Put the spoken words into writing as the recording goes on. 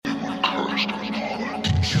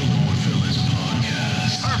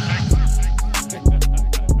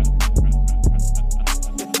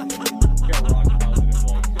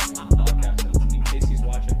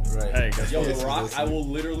will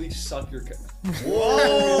literally suck your.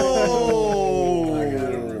 Whoa! I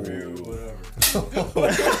got a review. Whatever.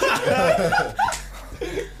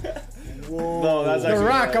 No, that's The actually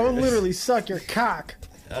Rock, I would literally suck your cock.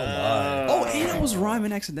 Oh, and I was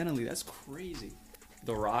rhyming accidentally. That's crazy.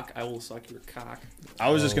 The Rock, I will suck your cock. I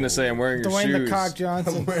was just gonna say I'm wearing your Dwayne shoes. the Cock I'm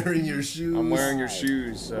Johnson. wearing your shoes. I'm wearing your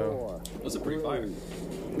shoes, so Those are pretty fire.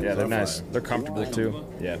 yeah, they're nice. fine. They're comfortable too.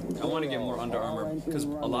 Yeah, I want to get more Under Armour because a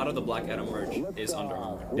lot of the Black Adam merch is Under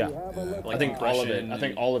Armour. yeah. Like I think all of it. compression I think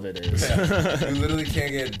and- all of it is. You literally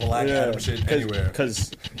can't get Black Adam shit anywhere.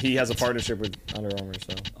 because he has a partnership with Under Armour.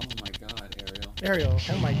 So Oh my God, Ariel. Ariel,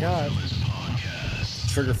 oh my god.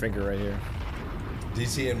 trigger finger right here.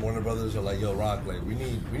 DC and Warner Brothers are like, yo, Rock, like we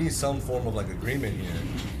need some form of like agreement here.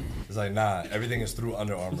 It's like, nah, everything is through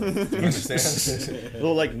Under Armour. You understand?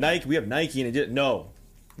 Well, like Nike, we have Nike, and it did no.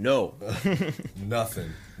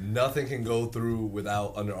 Nothing can go through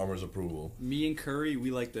without Under Armour's approval. Me and Curry, we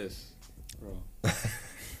like this, bro.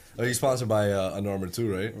 Are you sponsored by Under Armour too,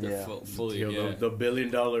 right? They're Yeah. fully. Yo, Yeah. the $1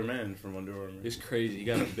 billion man from Under Armour. It's crazy. He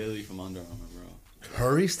got a Billy from Under Armour, bro.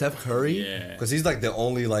 Curry, Steph Curry, Yeah. because he's like the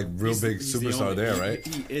only like real big He's the superstar only- there, right?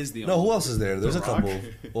 He is the No, only. who else is there? There's a Rock? couple.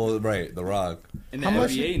 Well, right, The Rock. In the How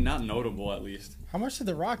much- NBA, not notable at least. How much did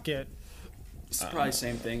The Rock get? It's probably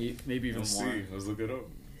same thing, maybe even Let's more. see. Let's look it up.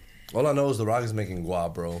 All I know is The Rock is making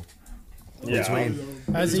guap, bro. Yeah.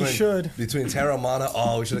 As he should. Between Terramana,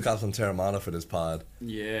 oh, we should have got some Terramana for this pod.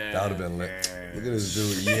 Yeah. That would have been lit. Look at this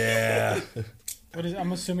dude. Yeah. What is?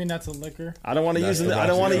 I'm assuming that's a liquor. I don't want to That's use them. the I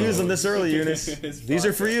don't want to Rock's use them this early, Eunice. These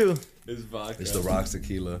are for you. It's vodka. It's The Rock's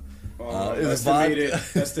tequila. Estimated,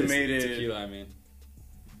 It's estimated tequila, I mean.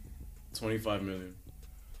 25 million.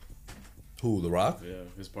 Who, The Rock? Yeah,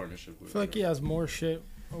 his partnership I with. feel like he has more shit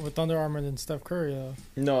with Under Armour than Steph Curry, though.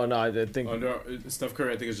 No, I think Steph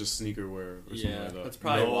Curry, I think, is just sneaker wear or something Yeah, like that. that's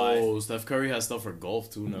probably no, why. Steph Curry has stuff for golf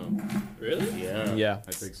too now. Really? Yeah. Yeah.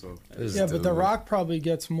 I think so. This Yeah, but The dude. Rock probably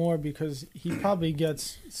gets more because he probably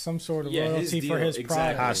gets some sort of royalty for his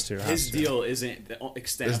product. Has to. His deal isn't the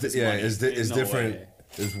extent of his money. it's In no different. way.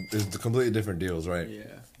 It's completely different deals, right? Yeah.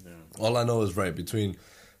 All I know is right between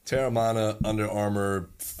Terramana, Under Armour,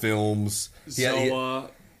 films. He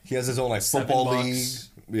has his own like football $7. league.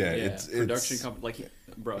 Yeah, Yeah, it's production company. Like,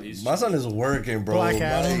 bro, he's my son is working, bro. Black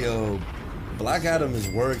Adam. Yo, Black Adam is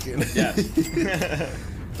working. yes.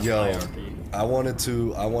 Yo, hierarchy. I wanted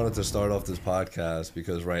to start off this podcast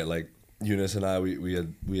because right, like Eunice and I,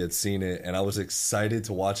 we had seen it, and I was excited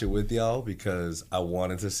to watch it with y'all because I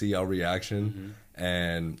wanted to see our reaction,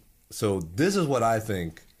 and so this is what I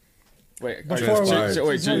think. Wait, Before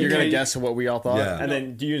so you're gonna guess what we all thought, Yeah. and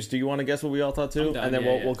then do you want to guess what we all thought too, I'm done, and then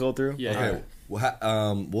yeah, we'll go through. Yeah. Okay,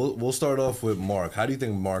 we'll start off with Mark. How do you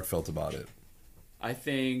think Mark felt about it? I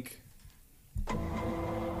think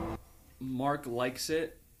Mark likes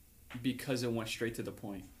it because it went straight to the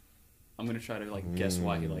point. I'm gonna try to like guess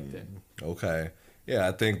why he liked it. Okay, yeah,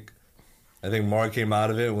 I think Mark came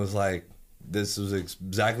out of it and was like, "This was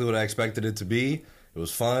exactly what I expected it to be. It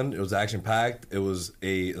was fun. It was action packed. It was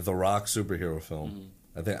a The Rock superhero film.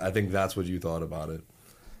 I think that's what you thought about it.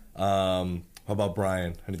 How about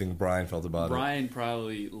Brian? How do you think Brian felt about Brian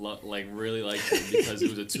probably really liked it because it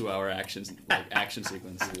was a 2-hour action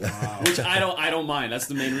sequence, which I don't mind. That's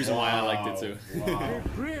the main reason why I liked it too. Wow.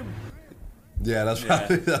 it? Yeah,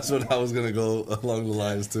 that's what I was gonna go along the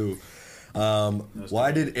lines too.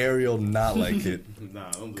 Why did Ariel not like it?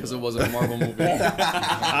 Nah, don't do Because that. it wasn't a Marvel movie.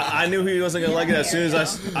 I knew he wasn't gonna like it as soon as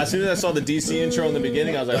I saw the DC intro in the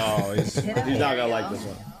beginning. I was like, oh, he's not gonna like this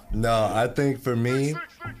one. No, I think for me,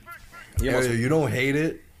 Ariel, you don't hate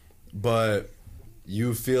it, but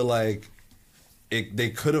you feel like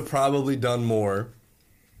they could have probably done more,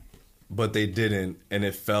 but they didn't, and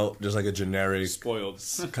it felt just like a generic Spoiled.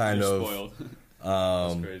 kind You're of spoiled.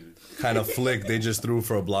 That's crazy. kind of flick they just threw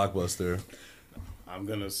for a blockbuster. I'm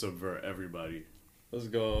gonna subvert everybody. Let's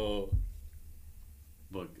go.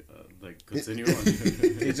 But continue on.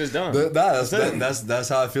 He's just done. That's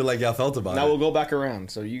how I feel like y'all felt about Now it. we'll go back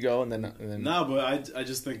around. So you go, and then Nah, but I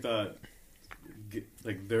just think that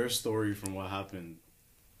like their story from what happened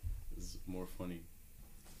is more funny.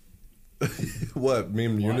 What, me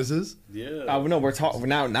and Eunice's? Yeah. no, we're talking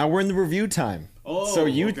now. We're in the review time. Oh, so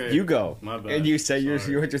you okay. you go. My bad. And you say what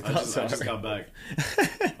your I thoughts I just are. got back.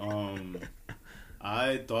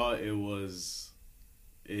 I thought it was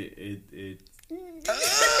it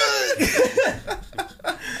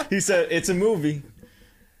He said it's a movie.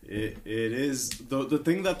 it is the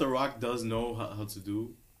thing that The Rock does know how to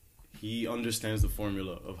do. He understands the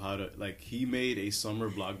formula of how to he made a summer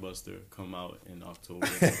blockbuster come out in October.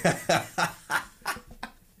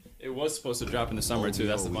 It It was supposed to drop in the summer too.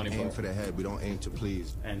 That's the funny we aim part. for the head. We don't aim to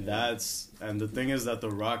please. And the thing is that The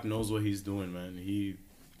Rock knows what he's doing, man. He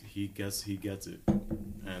gets it.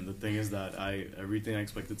 And the thing is that everything I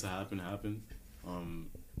expected to happen happened.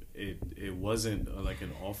 It wasn't like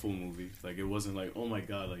an awful movie. Like it wasn't like, oh my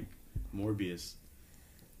god, like Morbius.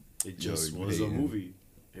 It just was a movie.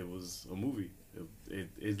 It was a movie.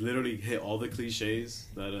 It literally hit all the cliches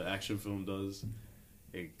that an action film does.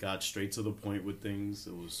 It got straight to the point with things.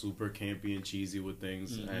 It was super campy and cheesy with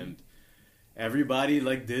things, and everybody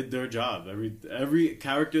like did their job. Every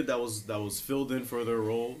character that was filled in for their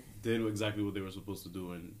role did exactly what they were supposed to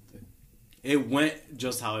do, and it went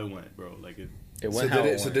just how it went, bro. Like It went how it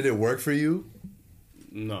went. So did it work for you?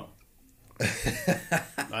 No.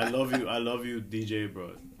 I love you, DJ,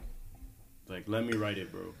 bro. Like, let me write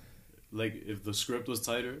it, bro. Like, if the script was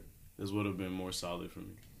tighter, this would have been more solid for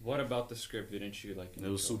me. What about the script? Didn't you like? It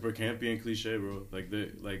was super campy and cliche, bro.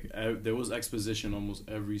 There was exposition almost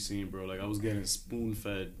every scene, bro. Like I was getting spoon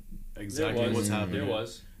fed exactly what's happening. There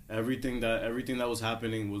was everything that was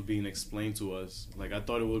happening was being explained to us. Like I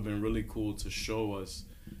thought it would have been really cool to show us,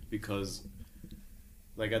 because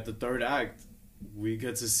like at the third act we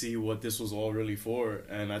get to see what this was all really for,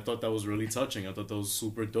 and I thought that was really touching. I thought that was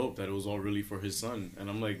super dope that it was all really for his son. And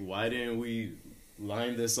I'm like, why didn't we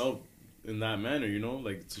line this up in that manner, you know,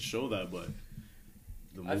 like to show that? But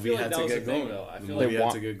the movie had to get going.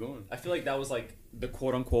 I feel like that was like the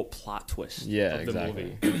quote unquote plot twist. Yeah, of the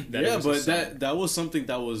exactly. movie. That was something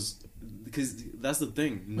that was, because that's the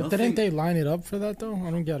thing. But didn't they line it up for that though? I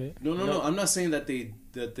don't get it. No. I'm not saying that they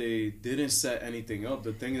didn't set anything up.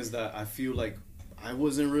 The thing is that I feel like I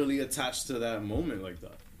wasn't really attached to that moment like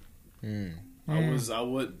that.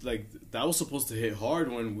 That was supposed to hit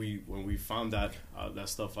hard when we found that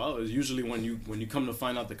stuff out. It's usually when you come to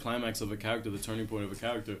find out the climax of a character, the turning point of a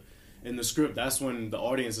character in the script, that's when the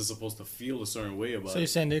audience is supposed to feel a certain way about it. So you're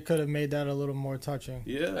saying they could have made that a little more touching?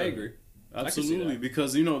 Yeah, I agree. Absolutely,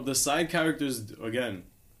 because you know the side characters, again,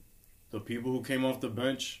 the people who came off the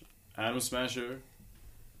bench, Atom Smasher,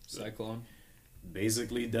 Cyclone,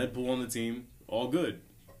 basically Deadpool on the team, all good.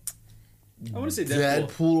 I want to say Deadpool.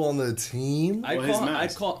 Deadpool on the team?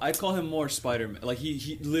 I'd call him more Spider-Man. Like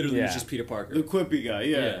he literally was just Peter Parker. The quippy guy,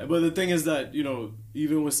 yeah. But the thing is that, you know,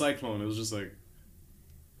 even with Cyclone, it was just like,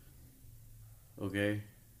 okay,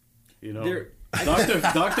 you know,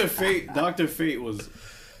 Dr. Fate was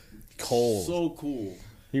cold, so cool.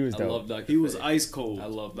 He was dope. I love Dr. He was ice cold. I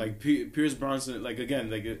love like Pierce Brosnan. Like again,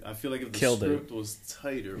 like I feel like if the script was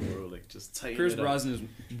tighter, bro, like just tighten Pierce it up. Brosnan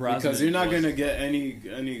Because you're not gonna get any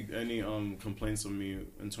complaints from me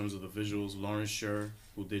in terms of the visuals. Lawrence Sher,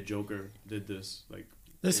 who did Joker, did this. Like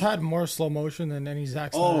this had more slow motion than any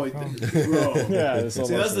Zack Snyder film. Bro. Yeah, see,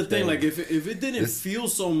 that's the thing. Like if it didn't feel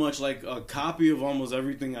so much like a copy of almost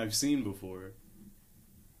everything I've seen before.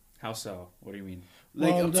 How so? What do you mean?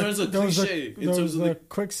 Like in terms of cliche, in terms of the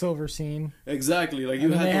Quicksilver scene. Exactly, like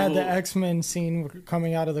they had the X-Men scene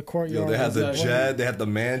coming out of the courtyard. They had the jet, they had the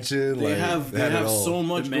mansion. They have so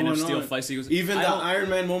much the Man going of Steel on. fight sequence. Even the Iron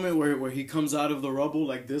Man moment where he comes out of the rubble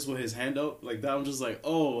like this with his hand up, like that. I'm just like,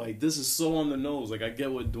 oh, like this is so on the nose. Like I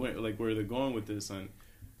get what like where they're going with this, and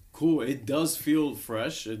cool. It does feel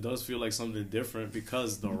fresh. It does feel like something different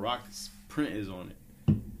because the Rock's print is on it.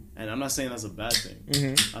 And I'm not saying that's a bad thing.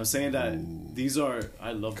 Mm-hmm. I'm saying that these are...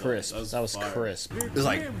 I love crisp. That was crisp. It's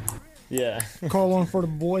like... Yeah. Call one for the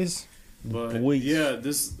boys. But yeah,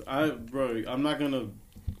 I'm not gonna...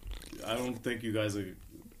 I don't think you guys are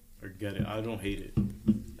get it. I don't hate it.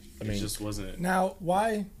 It just wasn't... Now,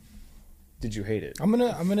 why... Did you hate it? I'm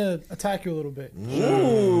gonna attack you a little bit.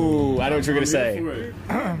 Ooh, I know what you're gonna say.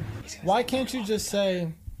 Why can't you just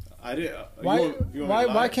say... I did.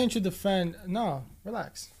 Why can't you defend... No,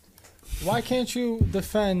 relax. Why can't you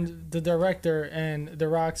defend the director and The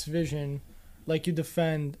Rock's vision like you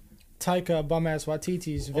defend Taika Bum-Ass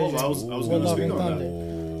Waititi's vision I was with Love and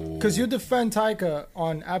Thunder? Because you defend Taika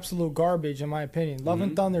on absolute garbage, in my opinion. Love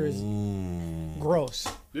and Thunder is gross.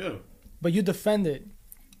 Yeah. But you defend it.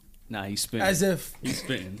 Nah, he's spinning. As if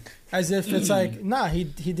it's like, nah, he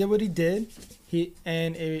did what he did.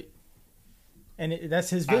 That's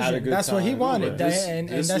his vision. That's what he wanted, and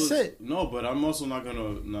that's it. No, but I'm also not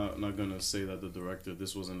gonna say that the director.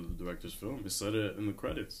 This wasn't the director's film. It said it in the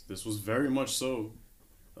credits. This was very much so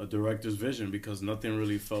a director's vision because nothing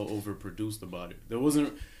really felt overproduced about it.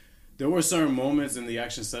 There were certain moments in the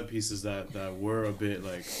action set pieces that were a bit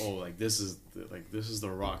like, oh, like this is the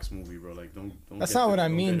Rock's movie, bro. Like don't. That's not what I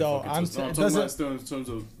mean, though. I'm talking about still in terms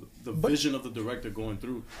of the vision of the director going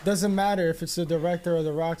through. Doesn't matter if it's the director or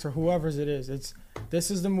the Rocks or whoever's it is.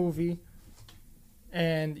 This is the movie.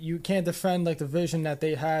 and you can't defend like the vision that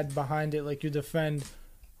they had behind it, like you defend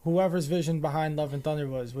whoever's vision behind Love and Thunder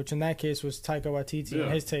was, which in that case was Taika Waititi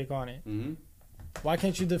and his take on it. Mm-hmm. Why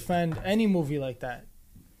can't you defend any movie like that?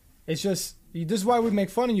 It's just this is why we make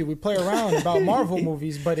fun of you. We play around about Marvel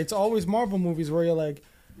movies, but it's always Marvel movies where you're like,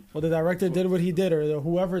 well, the director did what he did, or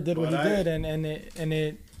whoever did what he did, and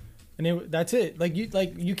it that's it.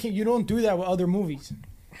 You don't do that with other movies.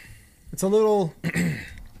 It's a little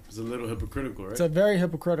hypocritical, right? It's a very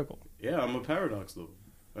hypocritical. Yeah, I'm a paradox though,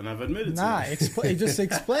 and I've admitted to it. Just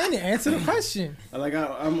explain it. Answer the question.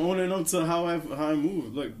 I'm owning up to how I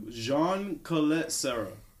move. Look, Jean Colette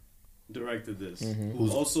Serra directed this. Mm-hmm.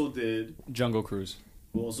 Who also did Jungle Cruise.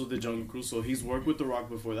 Jungle Cruise. So he's worked with The Rock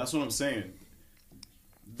before. That's what I'm saying.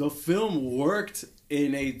 The film worked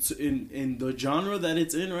in the genre that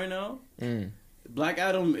it's in right now. Black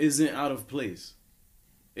Adam isn't out of place.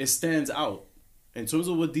 It stands out in terms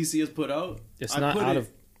of what DC has put out. It's not out of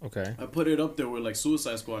okay. I put it up there with like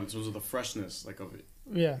Suicide Squad in terms of the freshness like of it.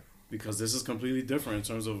 Yeah. Because this is completely different in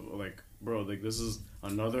terms of like, bro, like this is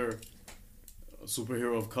another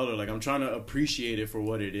superhero of color. Like I'm trying to appreciate it for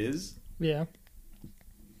what it is. Yeah.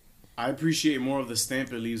 I appreciate more of the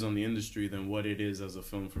stamp it leaves on the industry than what it is as a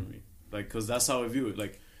film for me. Like, because that's how I view it.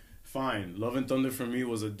 Like, fine, Love and Thunder for me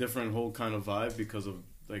was a different whole kind of vibe because of,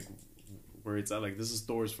 like, where it's at. Like, this is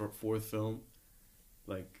Thor's fourth film.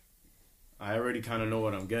 Like, I already kind of know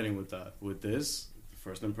what I'm getting with that. With this,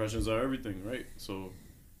 first impressions are everything, right? So,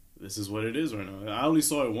 this is what it is right now. I only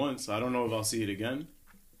saw it once. I don't know if I'll see it again.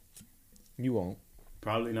 You won't.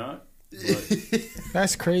 Probably not. But,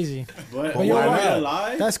 that's crazy. But you're why right.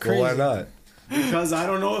 lie? That's crazy. Well, why not? Because I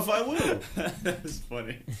don't know if I will. That's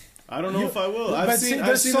funny. I don't know if I will. But I've seen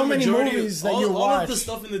there's so the many majority movies of, that you all watch. of the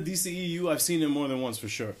stuff in the DCEU, I've seen it more than once for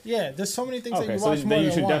sure. Yeah, there's so many things that Okay, you so watch more then you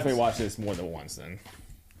than should once. definitely watch this more than once then.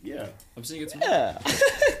 Yeah. I'm seeing it's. Yeah.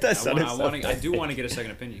 That's I do want to get a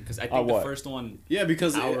second opinion because I think the what? first one. Yeah,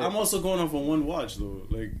 because I'm also going off on one watch though.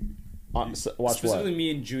 Like, watch specifically what?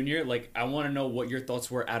 me and Junior, like I want to know what your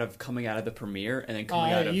thoughts were coming out of the premiere and then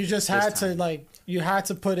coming out of you just this had time. to you had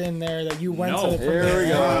to put in there that you went No. to the Here premiere. we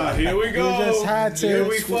go. here we go. You just had to. Here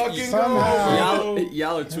we fucking somehow. go.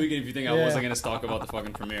 Y'all are tweaking if you think I Yeah. wasn't gonna talk about the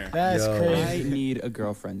fucking premiere. That's Yo. I crazy. need a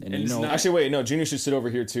girlfriend, and And you it's know, not- Actually, wait, no. Junior should sit over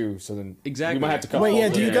here too. So then Exactly. we might have to cut. Wait, yeah.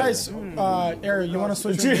 off Do you later. guys, Eric? You want to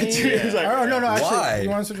switch with me? Junior's like, Oh, no. Actually, Why? you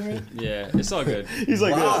want to switch with me? Yeah, it's all good. He's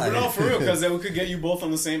like, Why? But no, for real, because then we could get you both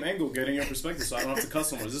on the same angle, getting your perspective, so I don't have to cut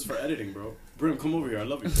someone. This is for editing, bro. Brim, come over here. I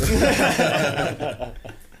love you.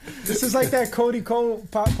 This is like that Cody Cole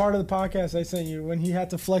part of the podcast I sent you when he had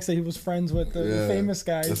to flex that he was friends with the Yeah. famous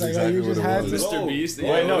guy. He's That's like, exactly you just what it had was. to. Mr. Beast.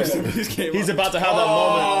 Wait, no, Mr. Beast came he's up. about to have that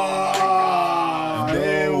moment. Ah, No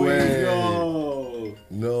there we way. go.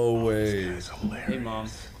 No way. Hey, mom.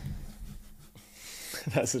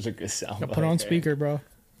 That's such a good sound. Put on speaker, bro.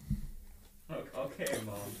 Okay,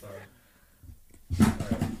 mom. Sorry.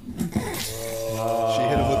 She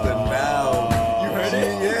hit him with the now. You heard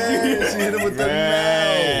it? Yeah, she hit him with the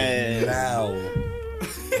now.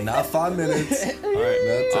 Now. Not 5 minutes. All right.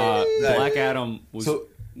 That's Black Adam was. So,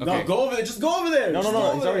 No, go over there. Just go over there. No, Just no, go no.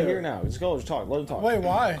 over He's already there. here now. Just go. Just talk. Let him talk. Wait,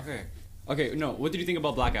 why? Okay. No. What did you think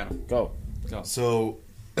about Black Adam? Go. So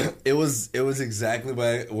it was exactly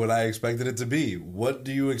what I expected it to be. What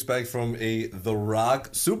do you expect from a The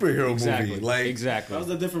Rock superhero Exactly. movie? Like exactly. That was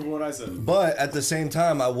the different from what I said. But at the same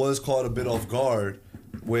time, I was caught a bit off guard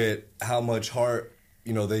with how much heart,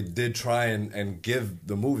 they did try and give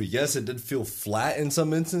the movie. Yes, it did feel flat in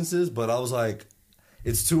some instances, but I was like,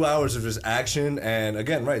 it's 2 hours of just action. And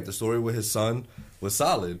again, right, the story with his son was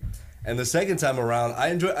solid. And the second time around, I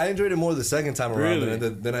enjoyed it more the second time around Really?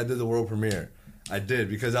 than I did the world premiere. I did,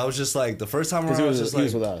 because I was just like, the first time around, Because I was just he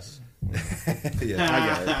was like, with us. yeah,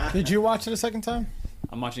 I get it. Did you watch it a second time?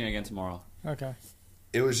 I'm watching it again tomorrow. Okay.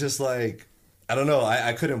 it was just like, I don't know.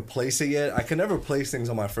 I couldn't place it yet. I can never place things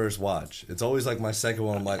on my first watch. It's always like my second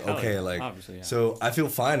one. I'm like, Hell okay, yeah. like, Obviously, yeah. so I feel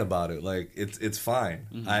fine about it. Like, it's fine.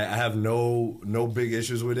 Mm-hmm. I have no big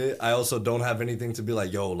issues with it. I also don't have anything to be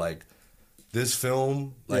like, yo, like, this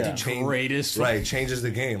film, like, Yeah. Greatest. right, changes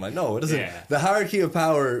the game. Like, no, it doesn't. Yeah. The hierarchy of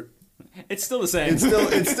power, It's still the same.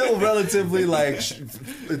 it's still relatively like,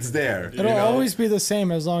 it's there. It'll you know? always be the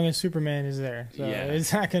same as long as Superman is there. So Yeah.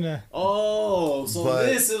 it's not gonna. Oh, so But-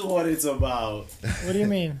 this is what it's about. What do you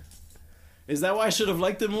mean? Is that why I should have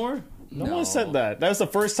liked it more? No one said that. That was the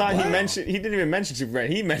first time he mentioned. He didn't even mention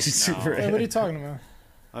Superman. He mentioned Wait, Superman. what are you talking about?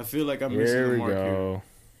 I feel like I'm missing Here the we mark here. go.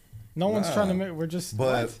 No one's Nah. trying to make. We're just.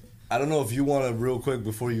 But I don't know if you want to real quick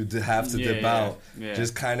before you have to dip out, yeah.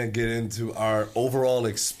 just kind of get into our overall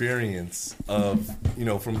experience of,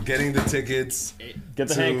 from getting the tickets Get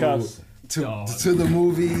the handcuffs. to the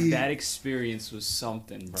movie. That experience was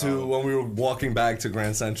something, bro. To when we were walking back to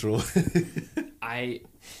Grand Central. I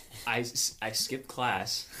skipped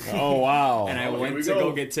class Oh wow. and I here went we to go.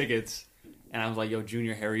 go get tickets. And I was like, "Yo,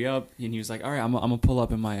 Junior, hurry up!" And he was like, "All right, I'm gonna pull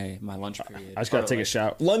up in my lunch period." I just gotta Or, take a like,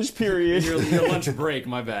 shower. Lunch period. your lunch break,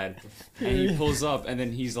 my bad. And he pulls up, and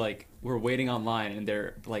then he's like, "We're waiting online, and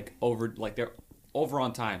they're over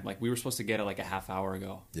on time. Like we were supposed to get it like a half hour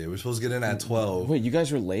ago." Yeah, we were supposed to get in at 12. Wait, you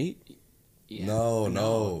guys were late? Yeah. No.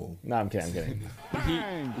 No, I'm kidding.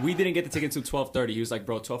 We didn't get the ticket until 12:30. He was like,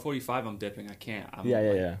 "Bro, 12:45, I'm dipping. I can't."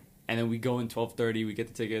 Yeah. And then we go in 12:30. We get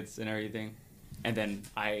the tickets and everything, and then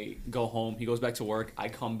I go home. He goes back to work. I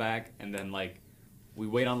come back, and then like we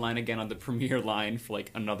wait online again on the premiere line for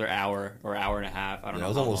like another hour or hour and a half. I don't Yeah, know. it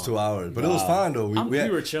was how almost long. 2 hours, but it was fine though. We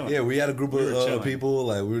were chilling. Yeah, we had a group We were of chilling. people.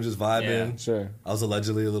 Like we were just vibing. Yeah. Sure. I was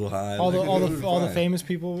allegedly a little high. All the Like, all it was the all the fine. famous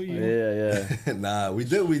people. You know? Yeah. Nah, we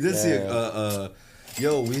did see Yeah.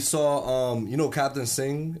 yo, we saw you know Captain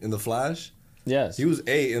Singh in The Flash. Yes. He was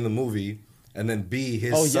A in the movie, and then B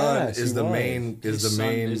his Oh, son yes, is he the was. main His son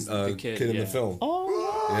is the kid kid, in yeah. the film.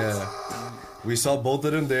 Oh. Yeah. We saw both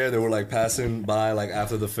of them there. They were like passing by like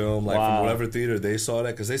after the film, like Wow. from whatever theater they saw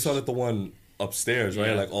that, because they saw it at the one upstairs, right?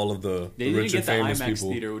 Yeah. Like all of the They didn't rich and get the famous IMAX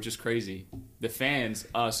people. theater, which is crazy. The fans,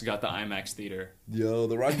 us, got the IMAX theater. Yo,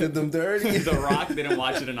 The Rock did them dirty. The Rock didn't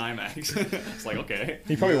watch it in IMAX. It's like, okay.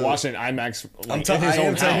 He probably watched it in IMAX. Like, I in his am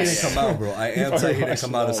own telling he house. didn't come out, bro. I am telling he didn't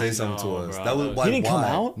come out and say No, something to us. bro. That was He why. didn't come why?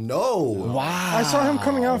 out? No. Wow. I saw him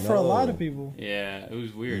coming out for a no. lot of people. Yeah, it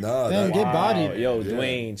was weird. No, Damn, that, get Wow. bodied. Yo, Yeah.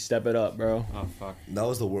 Dwayne, step it up, bro. Oh, fuck. that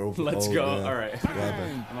was the world. Let's oh, go. yeah. All right. What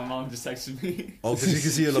happened? My mom just texted me. Oh, because you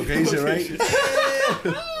can see your location,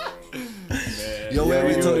 right? Yo, Yeah,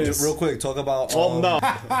 wait, we talk, do this. real quick. Talk about. Oh no.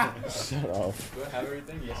 Shut up. Do I have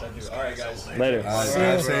everything? Yes, I do. All right, guys. Later.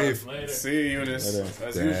 Drive safe. Later. See you, Eunice. Later.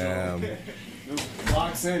 As Damn. usual.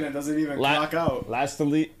 Locks in and doesn't even La- clock out. Last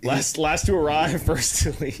to arrive, first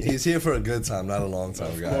to leave. He's here for a good time, not a long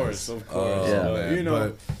time, guys. Of course. Yeah. Man. You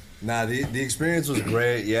know. But, nah, the experience was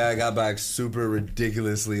great. Yeah, I got back super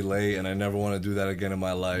ridiculously late, and I never want to do that again in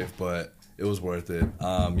my life, but it was worth it.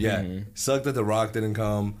 Sucked that The Rock didn't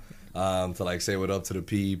come to like say what up to the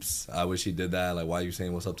peeps. I wish he did that. Like, why are you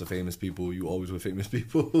saying what's up to famous people? You always with famous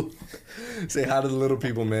people. Say hi to the little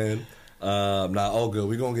people, man. All good.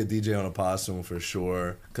 We gonna get DJ on a pod soon for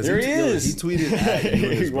sure. Cause There he is. He tweeted at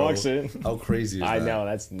Eunice, He bro. walks in. How crazy is I that? know,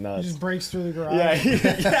 that's He nuts. just breaks through the garage.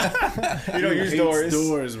 Yeah. You don't use doors.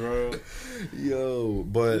 Doors, bro. Yo,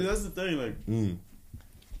 but Dude, that's the thing. Like,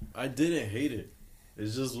 I didn't hate it. It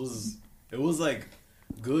just was. It was like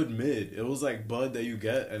good mid. It was like bud that you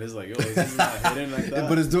get, and it's like, yo, this is not hidden like that.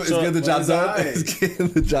 but it's So- getting the but job it's done. alright. It's getting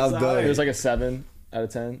the job It's done. It was like a 7 out of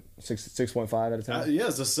 10. 6.5 out of 10. Yeah,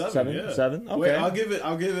 it's a 7. Seven? Yeah. 7? Wait, Okay. I'll give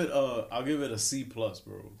it a C plus,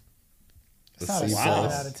 bro. It's not a C 7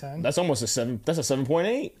 plus. out of 10. That's almost a 7. That's a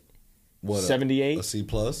 7.8. What, a- 78. A C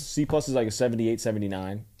plus. C plus is like a 78,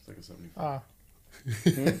 79. It's like a 75. Ah,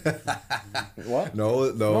 What?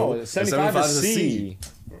 No, No, a 75 is C.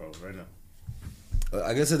 Bro, right now.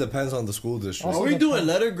 I guess it depends on the school district. Also Are we the doing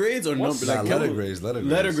letter grades or number? Nah, Like, letter can we- grades.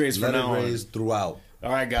 Letter grades from now on. grades throughout.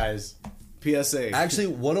 All right, guys. PSA. Actually,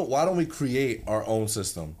 why don't we create our own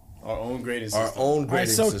system? Our own grading Our system. own all right.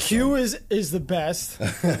 grading So system. Q is the best.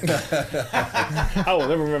 I will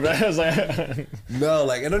never remember that. I was like, No,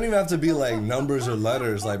 like it don't even have to be like numbers or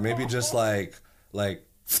letters. Like maybe just like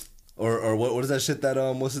or what is that shit that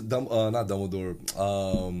what's it not Dumbledore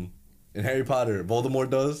in Harry Potter Voldemort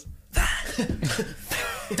does.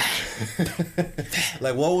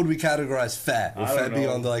 Like what would we categorize fat? Would I don't fat be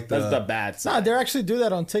know. on the like that's the the bad Nah, side. they actually do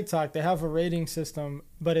that on TikTok. They have a rating system,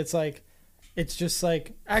 but it's like, it's just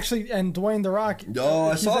like actually. And Dwayne the Rock. Yo,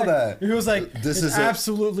 I he's saw like- that. He was like, This "This is is a-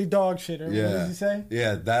 absolutely dog shit." Or what yeah does he say?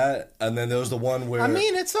 yeah that and then there was the one where I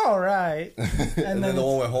mean, it's all right. and then the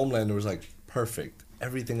one with Homelander was like perfect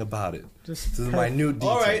everything about it Just to the perfect. minute detail.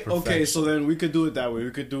 All right, okay. perfection. So then we could do it that way. We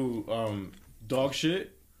could do dog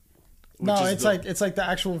shit. which No, is it's like the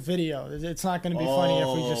actual video. It's not going to be funny if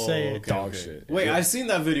we just say it. okay, Dog okay. shit. Wait, I've seen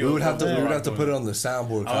that video. we would have to of we The would Rock have to doing put it on the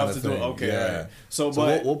soundboard I'll kind have of to thing. do it. Okay, yeah. right. So, So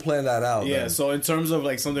but we'll plan that out. yeah. then. So in terms of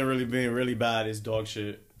like something really being really bad is dog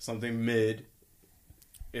shit. Something mid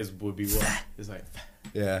would be what? It's like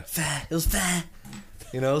Yeah. Fat. It was fat.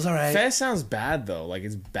 You know, it was all right. Fat sounds bad though. Like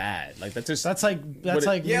it's bad. Like that's just That's like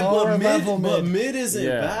yeah, lower but mid, level but mid. mid isn't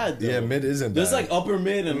Yeah. bad. Though. Yeah, mid isn't There's bad. like upper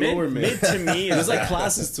mid and lower mid. mid to me is There's like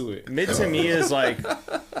classes to it. mid to me is like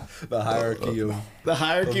the hierarchy of The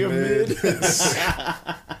hierarchy of mid. mid.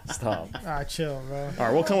 stop. Ah, chill, bro. All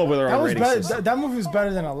right, we'll come up with our That own was rating better. system. That movie was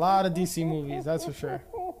better than a lot of DC movies. That's for sure.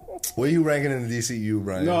 What are you ranking in the DCU,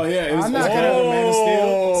 Brian? No, yeah, it was, I'm not it's gonna- better than Man of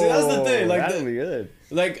Steel. See, that's the thing. Like, That'll be good.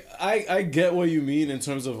 like I get what you mean in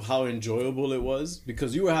terms of how enjoyable it was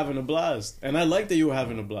because you were having a blast, and I like that you were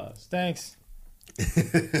having a blast. Thanks.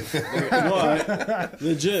 No,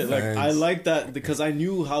 legit. Like Thanks. I like that because I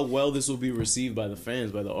knew how well this would be received by the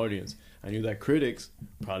fans, by the audience. I knew that critics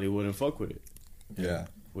probably wouldn't fuck with it, Yeah.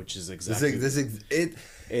 which is This, exactly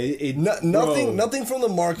nothing, bro. nothing from the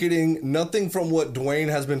marketing, nothing from what Dwayne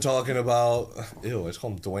has been talking about. Ew, it's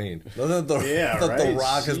called Dwayne. Nothing that Yeah, that The right?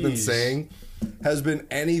 Rock has been Jeez. saying has been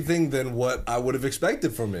anything than what I would have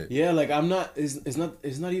expected from it. Yeah, like I'm not. It's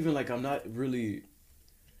not even like I'm not really,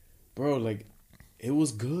 bro. Like it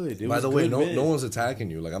was good. It By was the way, good, man. no one's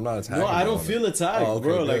attacking you. Like I'm not attacking. No, I you don't on feel it. attacked, Oh, okay,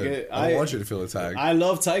 bro. Like good. I don't want you to feel attacked. I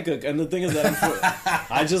love Taika, and the thing is that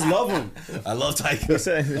I just love him. I love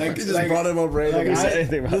Taika. Like, He just brought him up randomly. Like,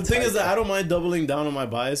 anything about the thing is that I don't mind doubling down on my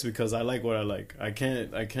bias because I like what I like. I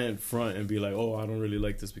can't front and be like, oh, I don't really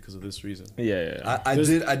like this because of this reason. Yeah. I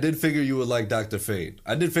did figure you would like Dr. Fate.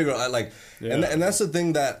 I did figure I like, and Yeah. that's the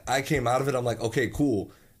thing that I came out of it. I'm like, okay,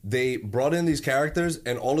 cool. They brought in these characters,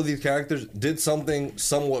 and all of these characters did something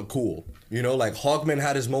somewhat cool. You know, like Hawkman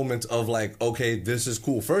had his moments of like, okay, this is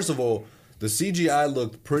cool. First of all, the CGI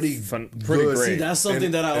looked pretty Pretty good. great. See, that's something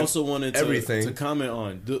And- that I and also wanted everything. to comment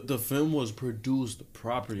on. The film was produced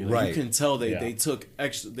properly. Like, Right. You can tell Yeah. they took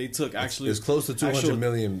extra. They took actually. It's close to $200 actual-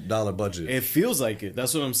 million budget. It feels like it.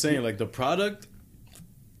 That's what I'm saying. Like the product,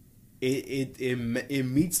 it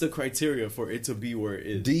meets the criteria for it to be where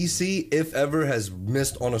it is. DC, if ever, has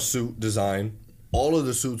missed on a suit design. All of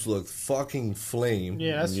the suits look fucking flame.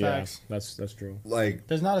 Yeah, that's facts. That's true. Like,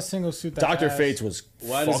 There's not a single suit that Doctor has- Fate's was.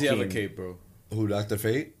 Why does he have a fucking- cape, bro? who, Dr.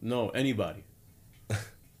 Fate? No, anybody.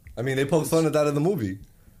 I mean, they poked fun at that in the movie.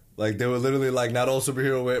 Like, they were literally like, not all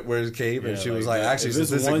superhero wears cape. And Yeah, she was like, that- actually, if there's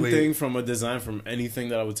statistically, one thing from a design from anything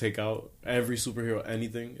that I would take out, every superhero,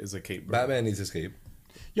 anything is a cape, bro. Batman needs his cape.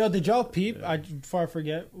 Yo, did y'all peep? Before I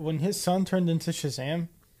forget, when his son turned into Shazam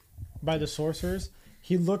by the sorcerers,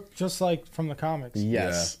 he looked just like from the comics.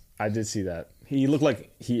 Yes, I did see that. He looked like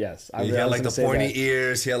yes. He had like the pointy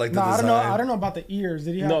ears. He had like the No, I design. don't know. I don't know about the ears.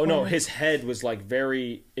 Did he? Have No, pointy- his head was like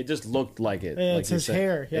very. It just looked like it. Yeah, like it's you his said.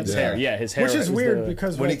 hair. He had His the- hair. Yeah, his hair. which is was weird the-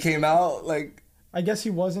 because When he came out, like, I guess he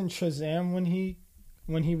wasn't Shazam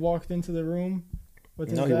when he walked into the room with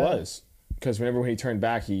his no, he dad. was because whenever when he turned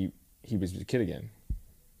back, he was a kid again.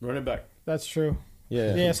 Run it back. That's true.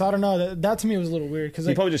 Yeah, Yeah, so I don't know. That to me was a little weird because He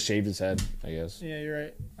like, probably just shaved his head. I guess. yeah, you're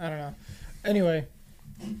right. I don't know. Anyway,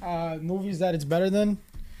 movies that it's better than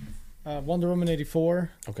Wonder Woman 84,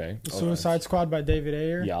 Okay. The Suicide Squad by David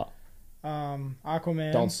Ayer, Yeah.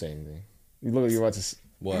 Aquaman. Don't say anything. You look like you're about to.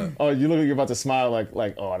 what? Oh, you look like you're about to smile.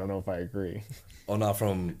 Like. Oh, I don't know if I agree. Oh, not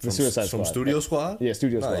from Suicide from Squad. Studio Squad? Yeah,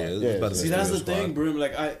 Studio Nah, Squad. yeah, it's Yeah, better than See, that's the Studio thing, Squad. Brim.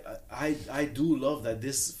 Like I do love that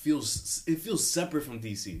this feels separate from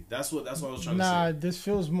DC. That's what I was trying to Nah, say. this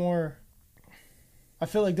feels more. I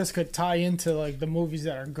feel like this could tie into like the movies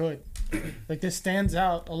that are good. Like this stands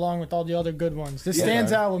out along with all the other good ones. This Yeah.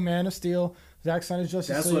 stands out with Man of Steel, Zack Snyder's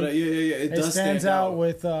Justice That's League. what. Yeah. It It does stands stand out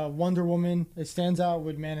with Wonder Woman. It stands out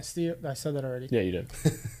with Man of Steel. I said that already. Yeah, you did.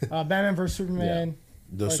 Batman vs Superman.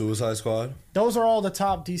 The Like- Suicide Squad? Those are all the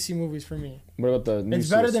top DC movies for me. What about the new? It's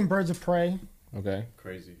better than Birds of Prey. Okay.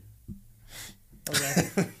 Crazy.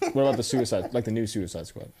 Okay. What about the Suicide? Like the new Suicide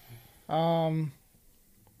Squad?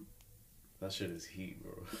 That shit is heat,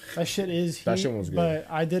 bro. That shit is heat, That shit was good. but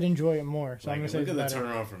I did enjoy it more. So I'm Like, gonna say look it's at the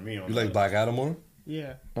better. turnaround for me. On You like that. Black Adam more?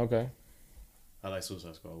 Yeah, Okay. I like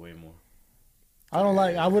Suicide Squad way more. I don't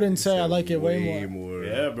like. I wouldn't say I like it way more.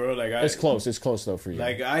 Yeah, bro. Like It's close. It's close though for you.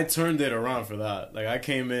 Like I turned it around for that. Like I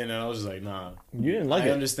came in and I was just like, nah. you didn't like I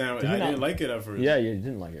it. understand. Did you I not? didn't like it at first. Yeah, you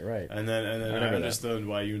didn't like it, right? And then I I, remember that. understood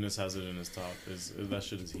why Eunice has it in his top. Is that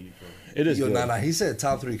shit is heat, bro. It is. Yo, good. nah, he said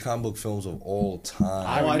top 3 comic book films of all time.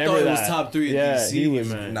 I I remember thought it was that. top 3 in Yeah, DC, he was-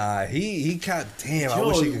 man. Nah, he capped. Damn, I Yo,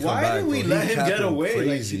 wish he could come why back. did we bro. let He him capped get away? Like,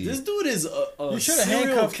 Crazy. this dude is a You should have serial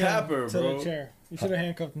handcuffed capper, him to bro. the chair. You should have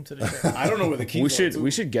handcuffed him to the chair. I don't know where the keys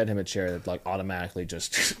We should get him a chair that like automatically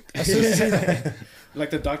just. like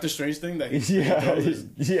the Doctor Strange thing that he yeah,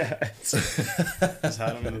 yeah. just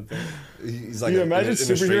had him in the thing. He's like You in imagine a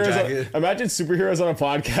straight superheroes. Imagine superheroes on a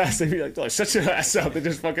podcast. They'd be like, oh, "Shut your ass up!" They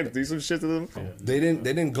just fucking do some shit to them. They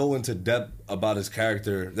didn't go into depth about his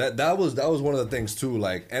character. That was one of the things too.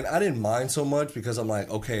 Like, and I didn't mind so much because I'm like,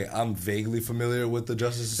 okay, I'm vaguely familiar with the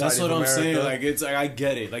Justice Society. That's what of I'm America. saying. Like it's like I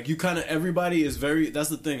get it. Like you kind of everybody is very. That's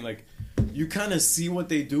the thing. Like you kind of see what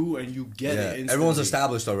they do and you get Yeah, it. Instantly. everyone's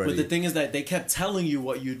established already. But the thing is that they kept telling you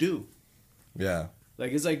what you do. Yeah,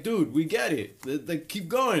 Like it's like, dude, we get it. Like keep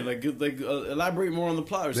going. Like elaborate more on the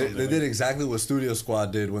plot or They something. did exactly what Studio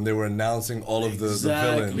Squad did when they were announcing all of the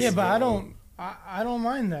villains. Yeah, but I don't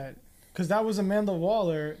mind that because that was Amanda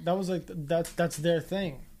Waller. That was like that's their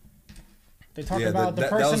thing. They talk about the that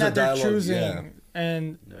person was that a they're dialogue, choosing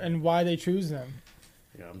yeah. and why they choose them.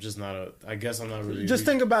 Yeah, I'm just not a. I guess I'm not really. Just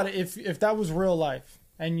think about it. If that was real life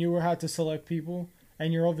and you had to select people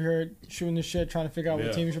and you're over here shooting the shit trying to figure out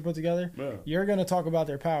what team you should put together, you're gonna talk about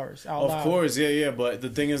their powers out loud. Of course, yeah. But the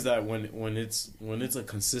thing is that when it's a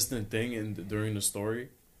consistent thing during the story,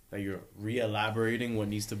 that you're re-elaborating what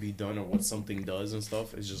needs to be done or what something does and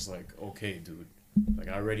stuff, it's just like, okay, dude, like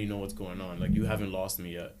I already know what's going on. Like you haven't lost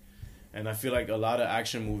me yet. And I feel like a lot of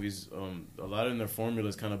action movies, a lot of their formula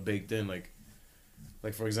is kind of baked in. Like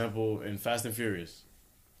for example, in Fast and Furious.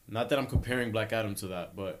 Not that I'm comparing Black Adam to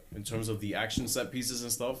that, but in terms of the action set pieces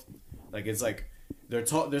and stuff, like it's like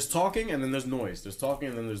there's talking and then there's noise. There's talking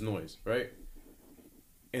and then there's noise, right?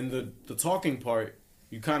 In the talking part,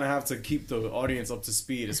 you kind of have to keep the audience up to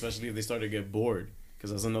speed, especially if they start to get bored,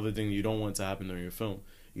 because that's another thing you don't want to happen during your film.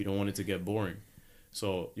 You don't want it to get boring,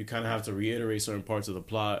 so you kind of have to reiterate certain parts of the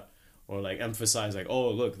plot or like emphasize like, oh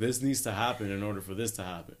look, this needs to happen in order for this to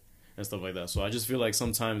happen and stuff like that. So I just feel like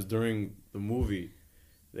sometimes during the movie,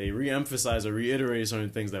 they re-emphasize or reiterate certain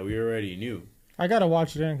things that we already knew. I gotta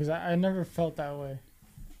watch it in because I never felt that way.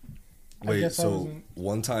 Wait, so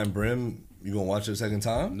one time Brim, you gonna watch it a second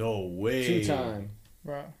time? No way. 2 time.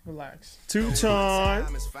 Bro, relax. 2 time.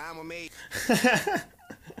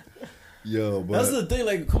 Yo, but That's the thing.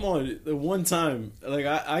 Like, come on, the one time. Like,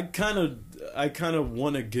 I kind of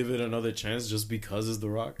want to give it another chance just because it's The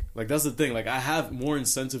Rock. Like, that's the thing. Like, I have more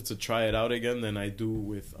incentive to try it out again than I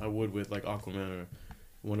would with like Aquaman or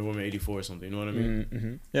Wonder Woman 84 or something. You know what I mean?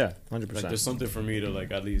 Mm-hmm. Yeah, 100%. Like, there's something for me to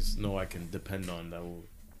like at least know I can depend on that will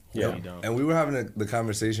hold me down. And we were having the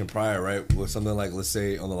conversation prior, right? With something like, let's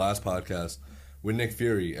say on the last podcast, with Nick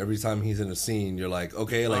Fury, every time he's in a scene, you're like,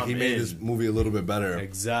 okay, like he made this movie a little bit better.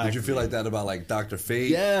 Exactly. Did you feel like that about like Dr. Fate?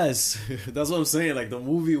 Yes, that's what I'm saying. Like the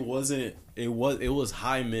movie wasn't. It was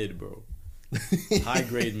high mid, bro. High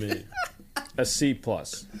grade mid. A C+.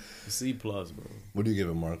 C+, bro. What do you give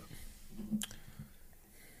it, Mark?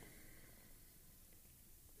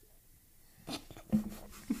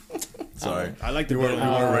 Sorry, I like the you better.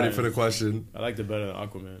 weren't ready for the question. I like the better than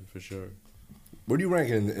Aquaman for sure. Where do you rank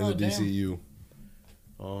it in the Oh, damn. DCU?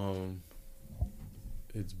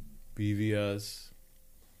 It's BVS,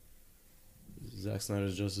 Zack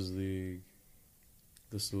Snyder's Justice League,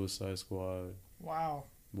 The Suicide Squad. Wow.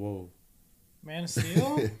 Whoa. Man of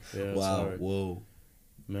Steel? Yeah. Wow, Sorry. whoa.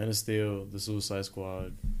 Man of Steel, The Suicide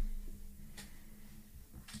Squad.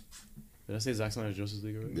 Did I say Zack Snyder's Justice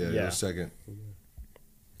League already? Yeah, Yeah. you're second.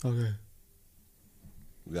 Okay.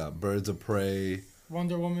 We got Birds of Prey.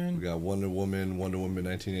 Wonder Woman. We got Wonder Woman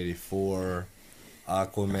 1984,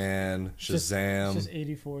 Aquaman, Shazam. It's just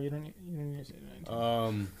 84. You don't need to say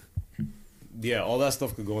that. Yeah, all that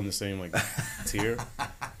stuff could go in the same like tier,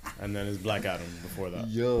 and then it's Black Adam before that.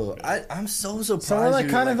 Yo, I'm so surprised. So we're like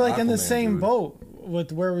you kind of like in the Aquaman, same dude. boat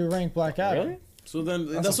with where we rank Black Adam. Really? So then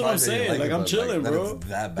I'm that's what I'm surprised that you saying. Like it, I'm but, chilling, that bro. it's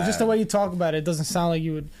that But bad. just the way you talk about it, it doesn't sound like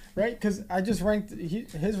you would, right? Because I just ranked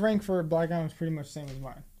his rank for Black Adam is pretty much the same as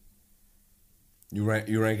mine. You rank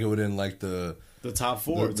it within like the Top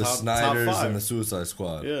four, the top Snyders top 5. and the Suicide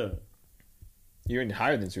Squad. Yeah, You're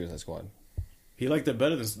higher than Suicide Squad. he liked it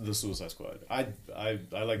better than the Suicide Squad. I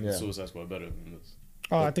like Yeah. the Suicide Squad better than this.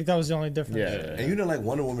 Oh, I think that was the only difference. Yeah. And you didn't like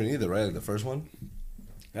Wonder Woman either, right? Like the first one.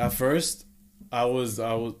 At first, I was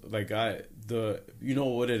like you know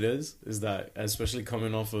what it is that especially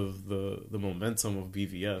coming off of the momentum of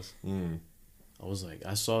BVS, I was like,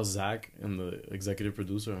 I saw Zach and the executive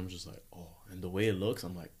producer, I'm just like, oh, and the way it looks,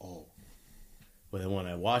 I'm like, oh. But then when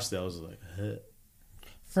I watched it, I was like, huh.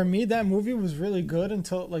 For me, that movie was really good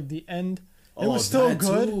until like the end. It Oh, was still that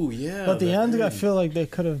good, too, yeah. but the that end, I end. feel like they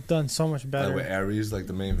could have done so much Like better. with Ares, like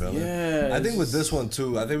the main villain. Yeah, I think with it's- this one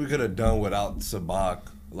too. I think we could have done without Sabak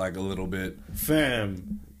like a little bit.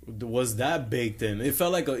 Fam, was that baked in? It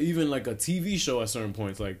felt like even like a TV show at certain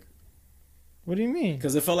points, like What do you mean?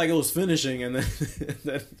 because it felt like it was finishing, and then,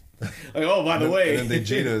 then like, oh, by the way, And then they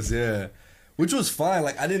cheat us, yeah. Which was fine.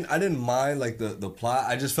 Like I didn't mind like the plot.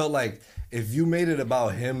 I just felt like if you made it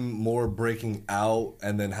about him more breaking out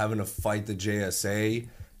and then having to fight the JSA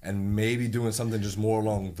and maybe doing something just more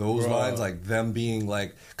along those Bruh. lines, like them being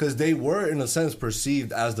like, because they were in a sense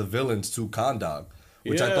perceived as the villains to Kondak,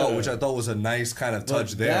 which I Yeah. thought was a nice kind of But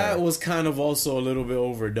touch there. that was kind of also a little bit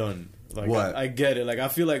overdone. Like What? I get it. Like I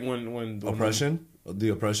feel like when Oppression. The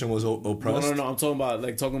oppression was oppressed. No. I'm talking about the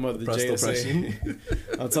Oppressed JSA. oppression.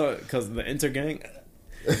 I'm talking because the intergang.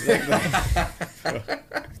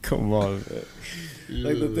 Come on. Man.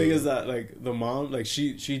 Like the thing is that like the mom, like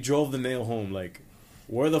she drove the nail home. Like,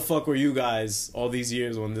 where the fuck were you guys all these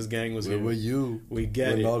years when this gang was Where here? were you? We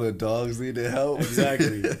get when it. all the dogs needed help.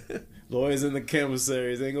 Exactly. Lawyers in the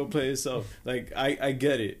commissaries ain't gonna play yourself. Like I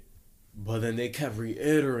get it, but then they kept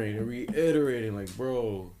reiterating. Like,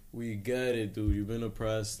 bro, we get it, dude. You've been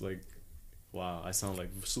oppressed. Like, wow, I sound like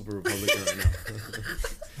super Republican right now.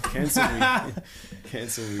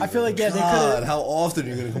 Cancel me. I feel like yeah, they God, could how often are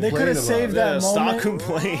you gonna they complain could have about saved it? that Stop moment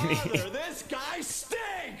complaining. This guy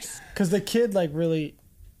stinks! because the kid like really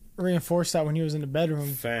reinforced that when he was in the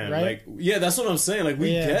bedroom, Fam, right? like, yeah, that's what I'm saying. Like,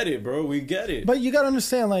 we Yeah. get it, bro. We get it. But you gotta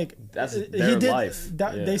understand, like That's he their did. life.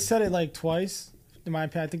 That, Yeah. They said it like twice. In my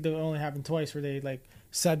opinion, I think that only happened twice where they like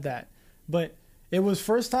said that. But it was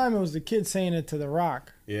first time it was the kid saying it to The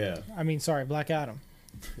Rock. Yeah, I mean, sorry, Black Adam,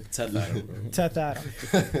 Ted Lasso, bro. Teth Adam,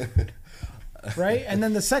 right? And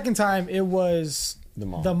then the second time it was The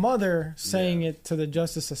mom. the mother saying it to the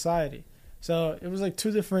Justice Society. So it was like two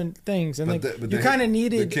different things, and like you kind of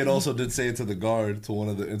needed. The kid also did say it to the guard, to one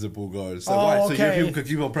of the Interpol guards. So, Oh, why? So okay. your people could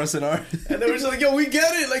keep oppressing our. And they were just like, "Yo, we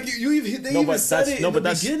get it." Like they even said it in the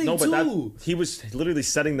beginning too. he was literally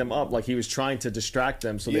setting them up. Like he was trying to distract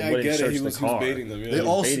them so Yeah, they I wouldn't get it. search He the was car. baiting them. Yeah. They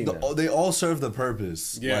all baiting them. they all serve the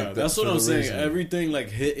purpose. Yeah, like, that's what for I'm the saying. reason. Everything like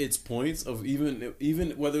hit its points of even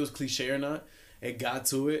whether it was cliche or not, it got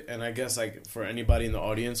to it. And I guess like for anybody in the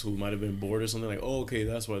audience who might have been bored or something, like, oh, okay,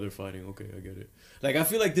 that's why they're fighting. Okay, I get it. Like I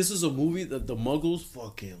feel like this is a movie that the Muggles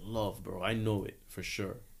fucking love, bro. I know it for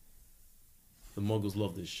sure. The Muggles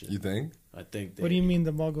love this shit. You think? I think they What do you mean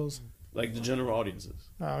the Muggles? like the general audiences.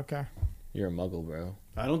 Oh, okay. You're a muggle, bro.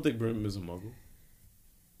 I don't think Brim is a Muggle.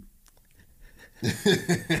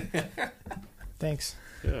 Thanks.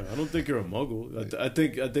 Yeah, I don't think you're a Muggle. I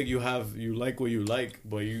think you like what you like,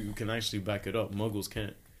 but you can actually back it up. Muggles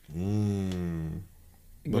can't.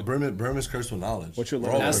 But Brim is cursed with knowledge. What's your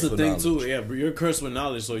We're all That's cursed the with thing knowledge. too. Yeah, but you're cursed with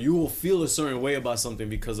knowledge, so you will feel a certain way about something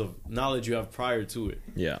because of knowledge you have prior to it.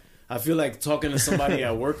 Yeah. I feel like talking to somebody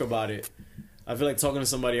at work about it. They'll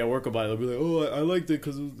be like, "Oh, I liked it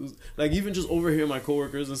because like even just overhear my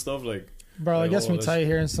coworkers and stuff like." Bro, Like, it gets oh, me that's- tight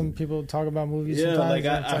hearing some people talk about movies. Yeah, sometimes, like,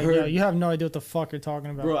 and I it's like, heard- yo, you have no idea what the fuck you're talking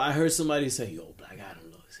about. Bro, I heard somebody say, "Yo, Black Adam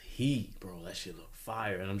looks heat, bro. That shit look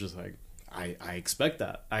fire," and I'm just like, I expect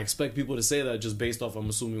that. I expect people to say that just based off. I'm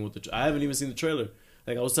assuming what I haven't even seen the trailer.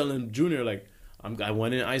 Like I was telling Junior, like I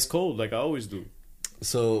went in ice cold, like I always do.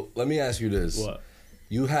 So let me ask you this: What?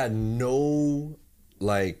 You had no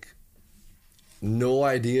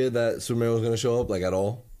idea that Superman was gonna show up, like at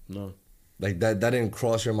all. No, Like that didn't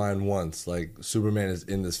cross your mind once. Like Superman is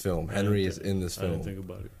in this film. Henry is in this I didn't film. think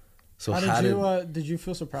about it. So How did you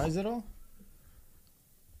feel surprised at all?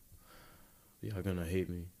 Y'all gonna hate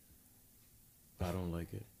me. I don't like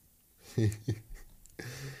it.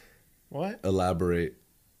 What? elaborate?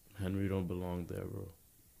 Henry don't belong there, bro.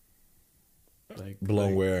 Like Belong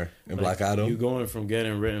like- where? In like, Black Adam? You going from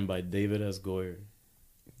getting written by David S. Goyer.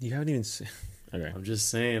 You haven't even seen. Okay. I'm just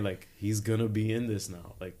saying, like, he's gonna be in this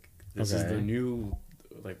now. Like, this is Okay. the new,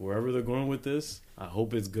 like, wherever they're going with this. I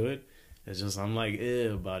hope it's good. It's just I'm like,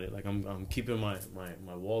 about it. Like, I'm keeping my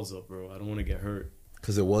walls up, bro. I don't want to get hurt.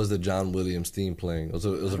 Because it was the John Williams theme playing. It was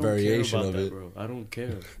a I don't variation care about of that, it. bro. I don't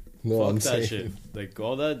care. No, Fuck I'm that saying. shit. Like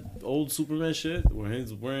all that old Superman shit, where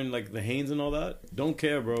he's wearing like the Hanes and all that. Don't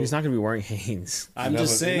care, bro. He's not gonna be wearing Hanes. I'm You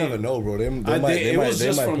just never, saying. You never know, bro. They It might was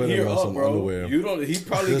just from put here him on up, some bro. underwear. You don't. He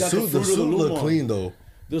probably The got suit, the the fruit of the suit loom look on. clean though.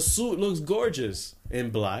 The suit looks gorgeous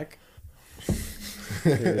in black.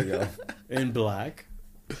 There you go. In black.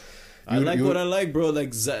 I You- like you- what I like, bro.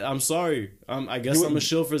 Like, I'm sorry. I guess You- I'm a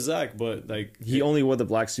shill for Zach, but like, He only wore the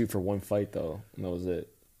black suit for one fight though, and that was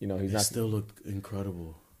it. You know, he's he not. still looked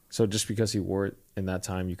incredible. So just because he wore it in that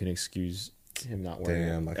time, you can excuse him not wearing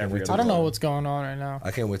Damn, I it. can't every wait to other I don't know time. what's going on right now.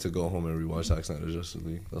 I can't wait to go home and rewatch Zack Snyder's Justice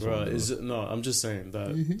League. That's what Bro, I'm doing. is it, no, I'm just saying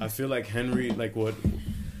that I feel like Henry, like what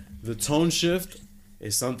the tone shift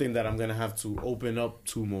is something that I'm gonna have to open up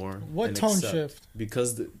to more. What and tone accept. shift?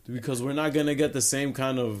 Because we're not gonna get the same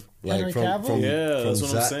kind of. Henry Cavill? Yeah, that's what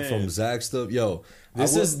I'm Zach, saying. From Zach stuff, yo.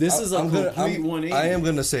 This is a complete 180. I am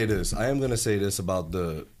gonna say this. I am gonna say this about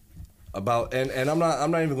and I'm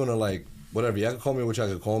not even gonna like whatever. Y'all can call me what y'all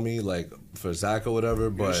can call me, like for Zach or whatever.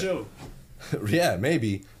 But Chill. yeah,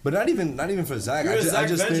 maybe, but not even for Zach. You're I a just, Zach I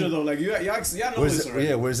just Venger think though. Like y'all know this already.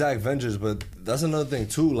 yeah, we're Zach Vengers, but that's another thing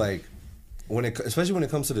too. Like especially when it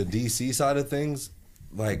comes to the DC side of things,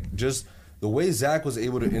 like just the way Zach was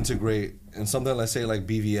able to integrate in something, let's say like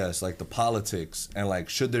BVS, like the politics and like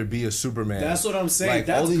should there be a Superman? That's what I'm saying. Like,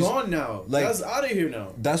 all That's these- gone now. like- That's out of here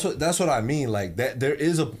now. That's what I mean. Like that, there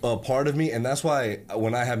is a part of me, and that's why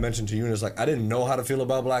when I had mentioned to Eunice, like I didn't know how to feel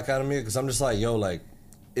about Black Adam because I'm just like, yo, like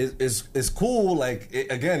it's cool. Like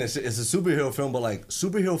again, it's a superhero film, but like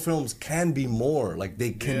superhero films can be more. Like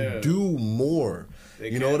they can do more.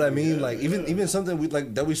 You know what I mean? Like even something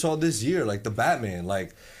that we saw this year, like the Batman,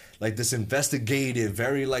 like this investigative,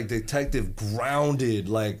 very like detective, grounded,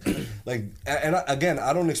 and again,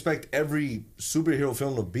 I don't expect every superhero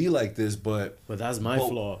film to be like this, but that's my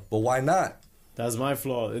flaw. But why not? That's my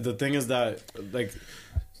flaw. The thing is that like.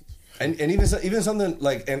 And even something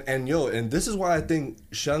like and this is why I think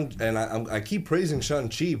I keep praising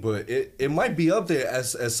Shang-Chi, but it might be up there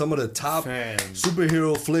as some of the top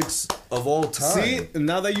superhero flicks of all time. See,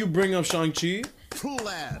 now that you bring up Shang-Chi,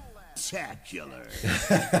 Claptacular.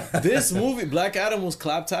 this movie Black Adam was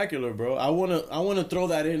claptacular, bro. I wanna throw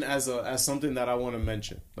that in as something that I want to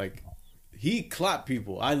mention. Like he clapped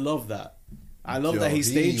people. I love that. I love that he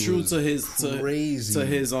stayed true to his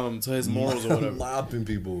morals or whatever. Lopping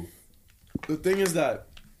people. The thing is that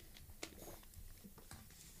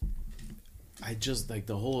I just like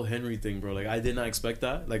the whole Henry thing, bro. Like I did not expect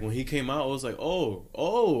that. Like when he came out, I was like, oh,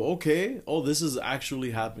 okay. Oh, this is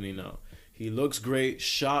actually happening now. He looks great,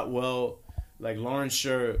 shot well. Like Lawrence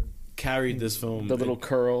Sher carried this film. The little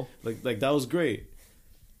curl. Like that was great.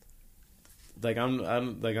 Like I'm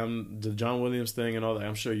the John Williams thing and all that.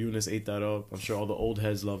 I'm sure Eunice ate that up. I'm sure all the old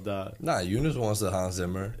heads love that. Nah, Eunice wants the Hans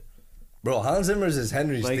Zimmer. Bro, Hans Zimmer's is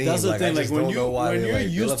Henry's Like theme. that's the like, thing. I Like just when don't know why you're they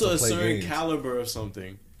used love to a play certain games. caliber of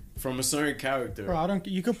something from a certain character. Bro,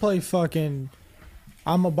 you could play fucking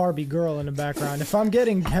I'm a Barbie girl in the background. If I'm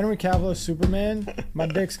getting Henry Cavill as Superman, my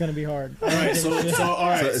dick's gonna be hard. All right, so all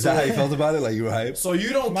right. So is that how you felt about it? Like you were hyped? So you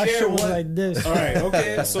don't My care shit was what? like this. All right,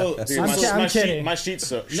 okay. So Dude, I'm kidding. My sheets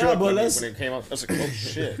shook but when let's- it came up. I was like, oh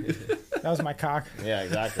shit. That was my cock. Yeah,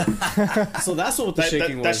 exactly. so that's what the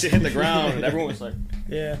shaking that was. shit hit the ground, and everyone was like,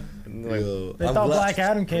 Yeah. Yo, They thought Black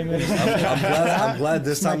Adam came in. I'm glad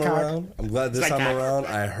this It's my time cock. around. I'm glad this time around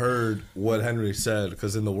I heard what Henry said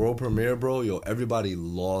because in the world premiere, bro, everybody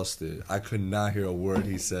lost it. I could not hear a word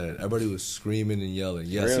he said. Everybody was screaming and yelling.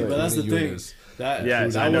 Yes, Really? But that's the including thing. Eunice. That yeah,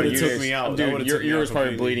 that I know would have Eunice. took me out. That Dude, would've your took me ear out was probably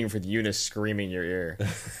completely. bleeding for Eunice screaming in your ear.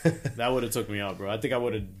 That would have took me out, bro. I think I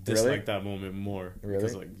would have disliked that moment more. Really?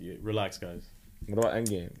 Because like, yeah, relax, guys. What about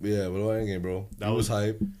Endgame? Yeah, what about Endgame, bro? That That was was-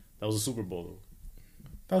 hype. That was a Super Bowl, though.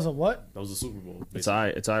 That was a what? That was a Super Bowl. It's basically.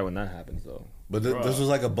 alright. It's alright when that happens, though. But this was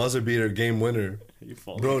like a buzzer beater game winner. You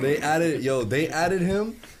fall. Bro, they added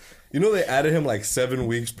him. You know they added him like 7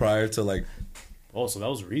 weeks prior to like Oh, so that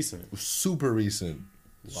was recent. super recent.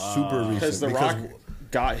 Super recent. Because The Rock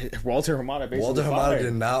got Walter Hamada basically Walter Hamada fired.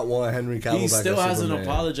 did not want Henry Cavill He back still as hasn't Superman.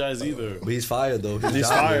 apologized either. But he's fired though. He's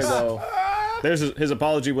fired though. There's his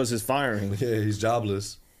apology was his firing. Yeah, he's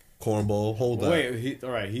jobless. Cornball, hold that. Wait,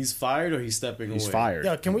 all right. He's fired or he's stepping away? He's fired.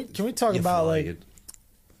 Yo, can we talk You're about like fired.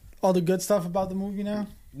 all the good stuff about the movie now?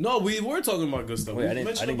 No, we were talking about good stuff. Wait, we I didn't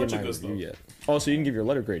mentioned a give bunch my of good review stuff. yet. Oh, so you didn't give your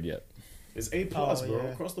letter grade yet? It's A plus, Oh, bro, yeah.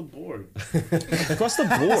 across the board. Across the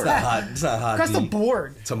board. It's not hot. Across the D.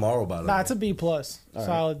 board. Tomorrow, by the Nah, way. it's a B plus.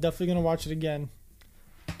 Solid. Definitely gonna watch it again.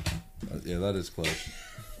 Yeah, that is close.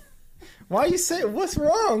 Why you say what's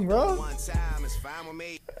wrong, bro? One time is fine with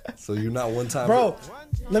me. So you're not one time, Bro,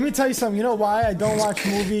 let me tell you something. You know why I don't watch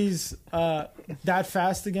movies that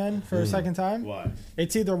fast again for a second time? Why?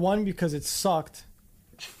 It's either one because it sucked,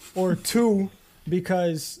 or two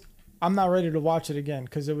because I'm not ready to watch it again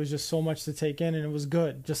because it was just so much to take in and it was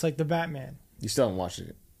good, just like the Batman. You still haven't watched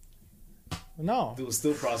it. No, Dude,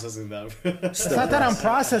 still processing that. it's not that I'm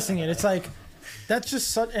processing it. It's like that's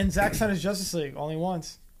just such. And Zack Snyder's Justice League only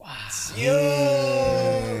once,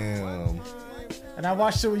 Damn. and I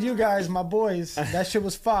watched it with you guys, my boys. That shit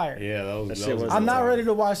was fire. Yeah, that was. That That shit was was- I'm not ready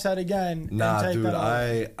to watch that again. and Nah, take dude, that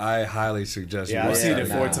off. I highly suggest Yeah, you I've watch seen that it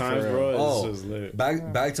again. 4 times, bro. It's Oh, just lit.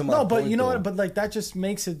 back to my No, but point, you know though. what? But like that just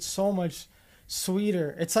makes it so much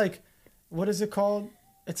sweeter. It's like, what is it called?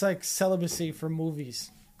 It's like celibacy for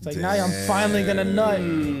movies. It's like now I'm finally gonna nut,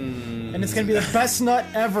 and it's gonna be the best nut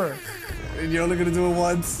ever. And you're only gonna do it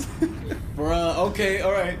once. Bruh, okay,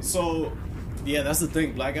 alright. So, yeah, that's the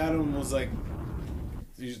thing. Black Adam was like.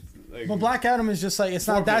 But Black Adam is just like it's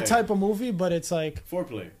not that Foreplay. type of movie, but it's like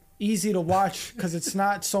Foreplay. easy to watch because it's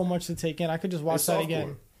not so much to take in. I could just watch It's that softcore.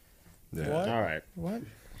 again. Yeah. What? All right. What?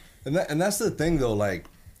 And that's the thing though, like,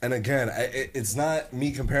 and again, it's not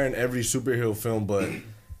me comparing every superhero film, but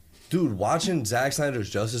dude, watching Zack Snyder's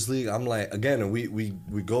Justice League, I'm like, again, and we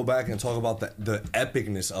go back and talk about the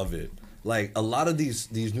epicness of it. like a lot of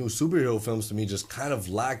these new superhero films to me just kind of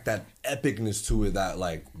lack that epicness to it. That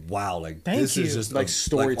like wow, like Thank this you. is just Like on a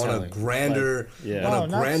storytelling. grander, Like, on a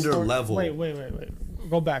not grander story- level. Wait.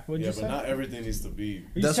 Go back. What'd Yeah, you but say? not everything needs to be. Are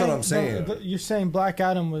you That's what I'm saying. You're saying Black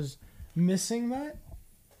Adam was missing that,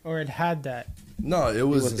 or it had that? No, it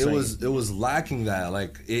was wasn't it was lacking that.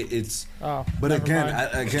 Like it's. Oh, But never again, mind.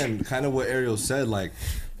 again, kind of what Ariel said. Like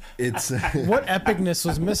it's. What epicness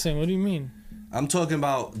was missing? What do you mean? I'm talking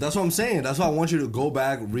about. That's what I'm saying. That's why I want you to go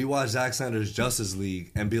back, rewatch Zack Snyder's Justice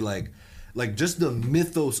League, and be like just the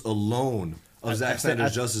mythos alone of Zack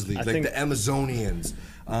Snyder's Justice League, I like think- the Amazonians,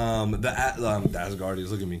 the Asgardians.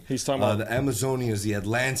 Look at me. He's talking about- the Amazonians, the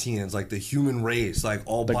Atlanteans, like the human race, like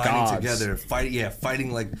all The binding gods. together,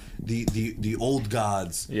 fighting like the old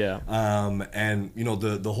gods. Yeah. And you know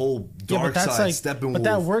the whole Yeah, dark but that's side, like, Steppenwolf. but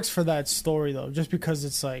that works for that story though, just because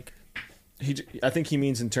it's like, I think he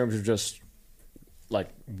means in terms of just like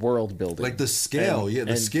world building, like the scale. And- yeah,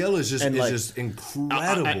 the and- scale is just and, like, just incredible.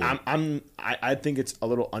 I think it's a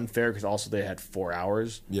little unfair because also they had 4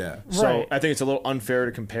 hours. yeah. So Right. I think it's a little unfair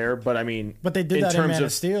to compare, but I mean, but they did that in Man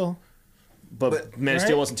of Steel. But Man of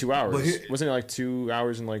Steel right? wasn't 2 hours. But here- Wasn't it like 2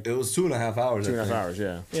 hours and like It was 2.5 hours. 2.5 I think. hours?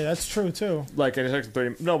 Yeah. Yeah, that's true too. Like it took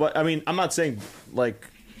 30. No, but I mean, I'm not saying like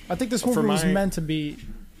I think this For movie was my- meant to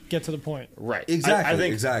get to the point. right. Exactly, I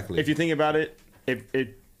think exactly. If you think about it,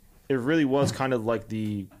 it really was kind of like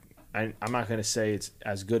the. I'm not going to say it's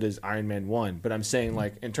as good as Iron Man 1, but I'm saying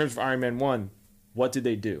like in terms of Iron Man 1, what did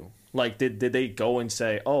they do? Like did they go and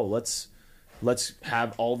say, "Oh, let's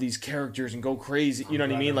have all these characters and go crazy." You know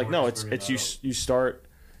what I mean? Like no, it's you start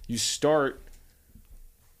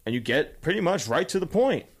and you get pretty much right to the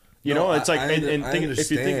point. You know, it's like I and think, understand.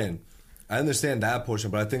 if you think I understand that portion,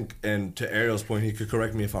 but I think, and to Ariel's point, he could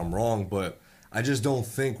correct me if I'm wrong, but I just don't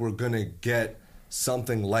think we're gonna get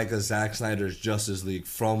something like a Zack Snyder's Justice League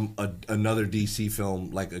from another DC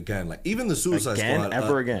film. Like again, like even the Suicide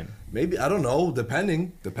Squad, again. Maybe I don't know.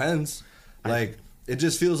 Depends. Like it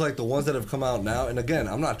just feels like the ones that have come out now. And again,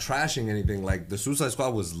 I'm not trashing anything. Like the Suicide Squad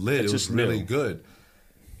was lit. It's It was just really new. good.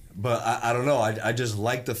 But I don't know. I just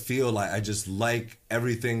like the feel. Like I just like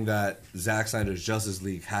everything that Zack Snyder's Justice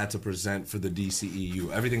League had to present for the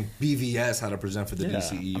DCEU. Everything BVS had to present for the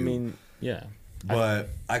DCEU. I mean, yeah. But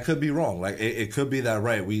I could be wrong. Like it could be that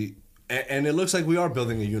right. And it looks like we are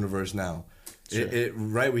building a universe now. Sure.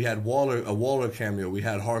 Right. We had a Waller cameo. We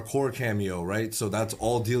had Hardcore cameo. Right. So that's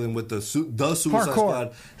all dealing with the Suicide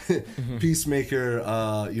Hardcore. Squad, Peacemaker,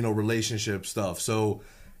 relationship stuff. So,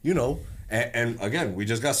 and again, we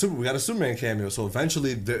got a Superman cameo. So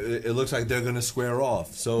eventually, it looks like they're gonna square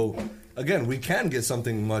off. So. Again, we can get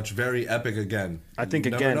something very epic again. I think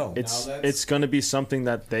You never again, know. it's going to be something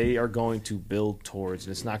that they are going to build towards.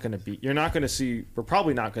 It's not going to be. You're not going to see. We're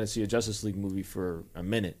probably not going to see a Justice League movie for a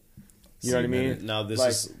minute. You know what I mean? Now this Like,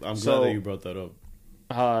 is. I'm glad so, that you brought that up.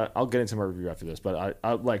 I'll get into my review after this, but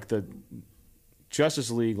I like the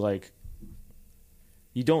Justice League. Like,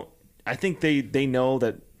 you don't. I think they know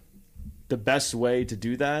that the best way to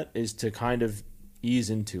do that is to kind of ease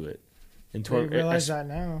into it. Into They realize that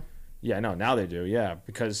now. Yeah, no, now they do, yeah.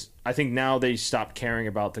 Because I think now they stopped caring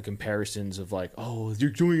about the comparisons of like, oh, you're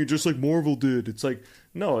doing it just like Marvel did. It's like,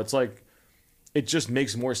 no, it's like, it just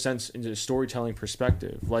makes more sense in a storytelling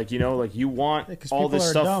perspective. Like, like you want Yeah, 'cause all this people are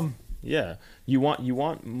stuff. dumb. Yeah, you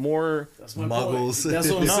want more. That's my Muggles. point. That's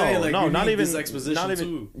what I'm No, saying. Like, no, we not need even this exposition not even.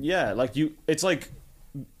 too. Yeah, like you. It's like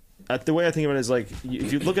the way I think of it is like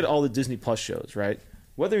if you look at all the Disney Plus shows, right?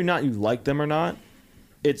 Whether or not you like them or not,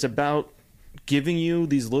 it's about giving you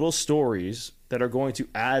these little stories that are going to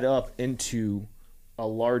add up into a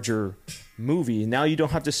larger movie. Now you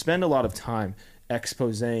don't have to spend a lot of time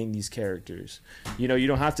exposing these characters. You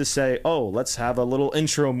don't have to say, "Oh, let's have a little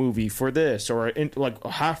intro movie for this," or like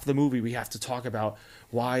half the movie we have to talk about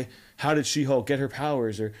how did She-Hulk get her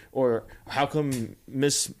powers, or how come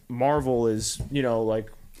Miss Marvel is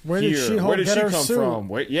like Where here? did She-Hulk Where did get she her come suit? from?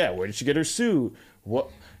 Where did she get her suit?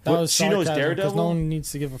 That was she knows sarcasm, 'cause Daredevil. no one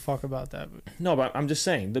needs to give a fuck about that. But No, but I'm just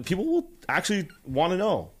saying the people will actually want to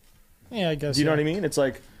know. yeah, I guess. Do you know what I mean? It's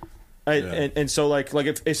like, and so like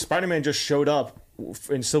if Spider-Man just showed up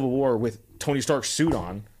in Civil War with Tony Stark's suit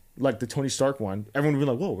on, like the Tony Stark one, everyone would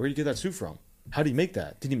be like, "Whoa, where did you get that suit from? How did he make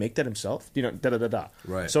that? Did he make that himself?" Da da da da.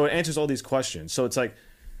 Right. So it answers all these questions. So it's like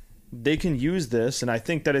they can use this, and I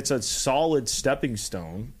think that it's a solid stepping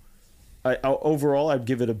stone. Overall, I'd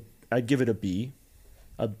give it a B,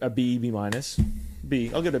 a B minus,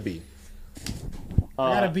 B. I'll give it a B.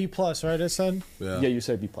 I got a B plus, right? I said. Yeah, you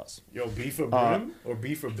said B plus. Yo, B for Brim or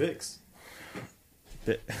B for Bix?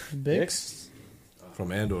 Bix.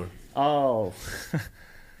 from Andor. Oh.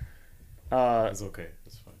 That's okay.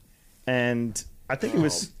 That's fine. and I think it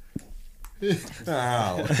was.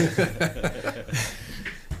 Ow.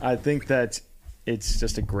 I think that it's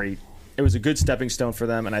just a great. It was a good stepping stone for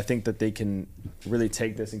them, and I think that they can really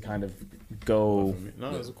take this and kind of go.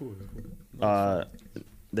 No, that's cool. That's cool.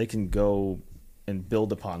 They can go and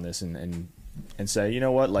build upon this and say, you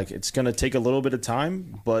know what, like it's gonna take a little bit of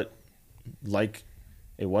time, but like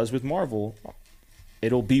it was with Marvel,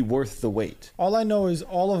 it'll be worth the wait. All I know is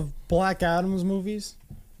all of Black Adam's movies,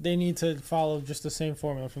 they need to follow just the same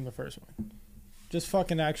formula from the first one. Just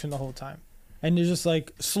fucking action the whole time. And you just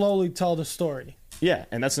like slowly tell the story. Yeah,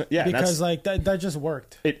 and that's Because like that just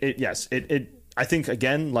worked. It I think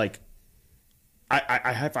again, like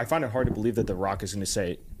I find it hard to believe that The Rock is gonna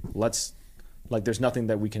say, there's nothing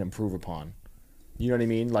that we can improve upon. You know what I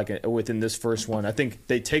mean? Like within this first one, I think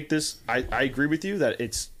they take this. I agree with you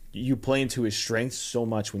that you play into his strengths so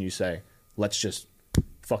much when you say, let's just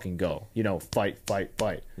fucking go. You know, fight.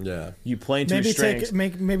 Yeah. You play into his strengths.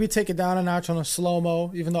 Maybe take it down a notch on a slow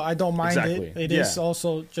mo. Even though I don't mind Exactly. it, it is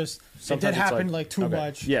also just Sometimes it did it's happen like, too okay.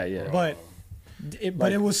 much. Yeah.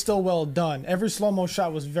 But it was still well done. Every slow mo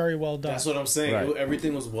shot was very well done. That's what I'm saying. Right.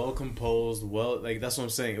 Everything was well composed. That's what I'm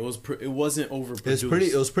saying. It wasn't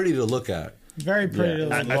overproduced. It was pretty to look at. Very pretty. Yeah.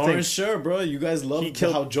 to look. I Lawrence think Sher, bro. You guys he loved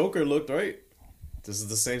killed- how Joker looked, right? This is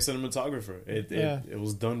the same cinematographer. Yeah. It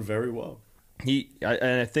was done very well.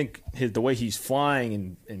 I think the way he's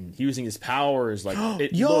flying and using his powers, like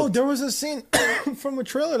There was a scene from a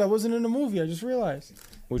trailer that wasn't in the movie. I just realized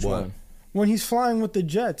which What? one? when he's flying with the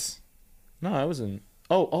jets. No, I wasn't.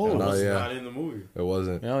 Oh, It No, was yeah. not in the movie. It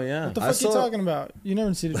wasn't. oh yeah. What the I fuck you saw- talking about? You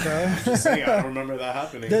never see the trailer. Just saying, I don't remember that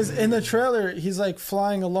happening. There's in the trailer, he's like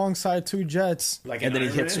flying alongside two jets, like And then in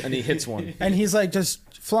Iron Man? he hits one. and he's like just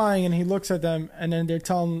flying, and he looks at them, and then they're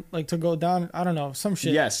telling like to go down. I don't know, some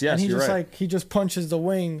shit. Yes, And he you're just right. like he just punches the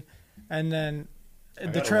wing, and then the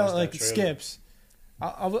gotta trailer watch that like trailer. skips.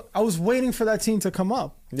 I was waiting for that scene to come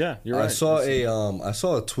up. Yeah, you're right. I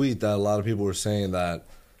saw a tweet that a lot of people were saying that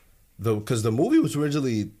because the movie was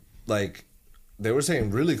originally like they were saying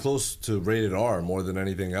really close to rated R more than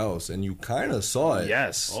anything else, and you kind of saw it.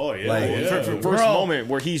 Yes. Oh yeah, Like, yeah. For first Bro. moment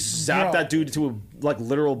where he zapped Bro. that dude to a like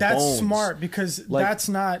literal That's bones. smart because Like- that's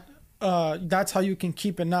not. That's how you can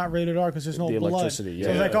keep it not rated R because there's no The blood. electricity, So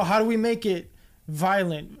it's yeah. like, oh, how do we make it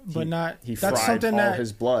violent but not? He that's fried something all that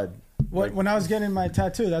his blood. when I was getting my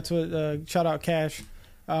tattoo, that's what shout out Cash.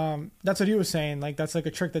 That's what he was saying. Like that's like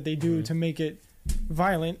a trick that they do Mm-hmm. to make it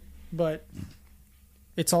violent, but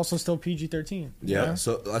it's also still PG-13. Yeah.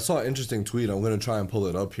 So I saw an interesting tweet. I'm going to try and pull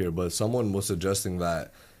it up here, but someone was suggesting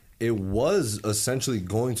that it was essentially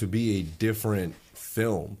going to be a different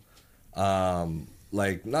film.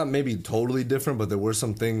 Like not maybe totally different, but there were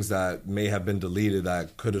some things that may have been deleted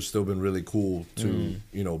that could have still been really cool to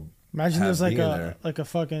Imagine have there's like being a there. like a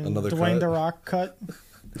fucking Another Dwayne cut. The Rock cut.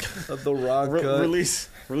 The Rock cut.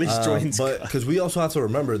 Release joints. But because we also have to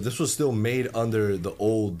remember this was still made under the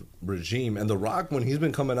old regime, and The Rock, when he's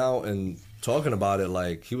been coming out and talking about it,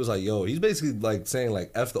 like he was like, "Yo," he's basically like saying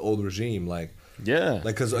like "F the old regime," like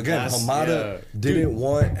because again, That's- Hamada yeah. didn't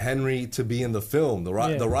want Henry to be in the film. The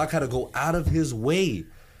Rock, Yeah. The Rock had to go out of his way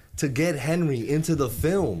to get Henry into the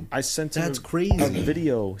film. I sent him That's a crazy.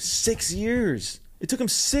 video. 6 years. It took him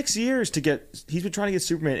 6 years to get. He's been trying to get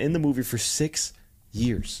Superman in the movie for 6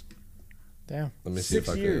 years. Damn. Let me see if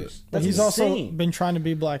 6 I years. could. But That's he's insane. also been trying to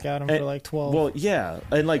be Black Adam for like 12. Well, yeah,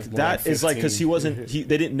 and like that is like because he 15. wasn't.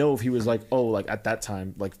 They didn't know if he was like at that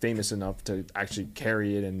time like famous enough to actually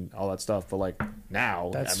carry it and all that stuff. But like now,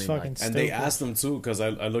 That's I mean, fucking like, And they stupid. asked him too because I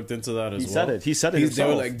looked into that as He well. said it. He said it They were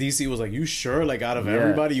himself. like DC was like, "You sure? Like out of Yeah.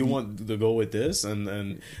 everybody, you want to go with this?"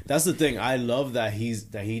 And that's the thing. I love that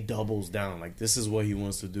he doubles down. Like this is what he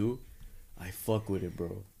wants to do. I fuck with it,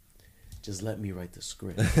 bro. Just let me write the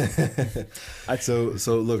script.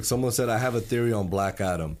 So look, someone said I have a theory on Black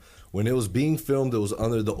Adam. When it was being filmed, it was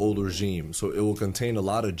under the old regime, so it will contain a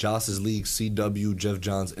lot of Justice League, CW, Jeff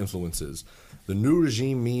Johns influences. The new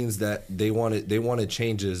regime means that they wanted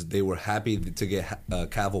changes. They were happy to get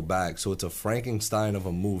Cavill back, so it's a Frankenstein of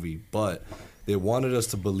a movie. But they wanted us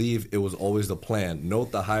to believe it was always the plan.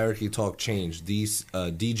 Note the hierarchy talk changed.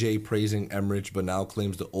 DJ praising Emmerich, but now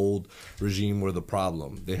claims the old regime were the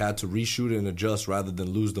problem. They had to reshoot and adjust rather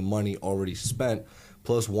than lose the money already spent.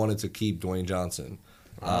 Plus, wanted to keep Dwayne Johnson.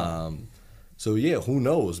 So yeah, who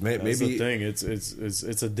knows? That's Maybe the thing.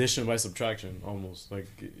 It's addition by subtraction almost. Like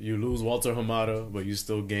you lose Walter Hamada, but you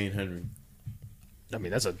still gain Henry. I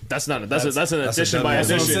mean, that's an That's addition a by That's That's what I'm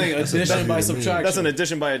addition. saying. Addition by subtraction. That's an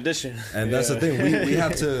addition by addition. And that's the thing. We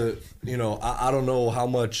have to, I don't know how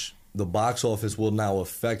much the box office will now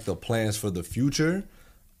affect the plans for the future.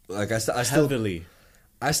 Like I still, heavily.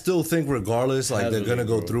 I still think regardless, like they're Heavily, gonna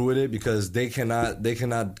go bro. through with it because they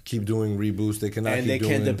cannot keep doing reboots. They cannot And keep they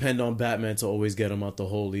can't doing. depend on Batman to always get him out the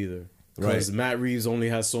hole either. Because Right. Matt Reeves only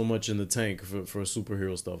has so much in the tank for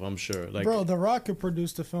superhero stuff. I'm sure. Like Bro, The Rock could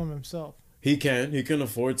produce the film himself. he can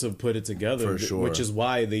afford to put it together, For sure. which is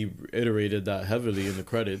why they iterated that heavily in the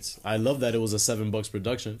credits. I love that it was a $7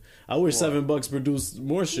 production. I wish $7 produced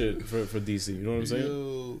more shit for DC. You know what I'm saying?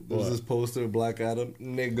 Yo, there's What? this poster of Black Adam,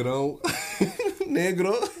 negro,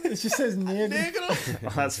 negro. It just says nigga. Oh,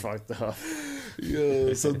 that's fucked up.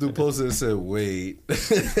 Yo, some dude posted and said, "Wait,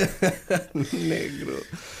 negro."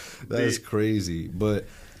 That's crazy, but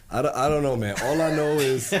I don't know, man. All I know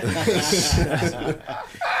is,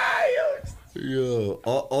 yo,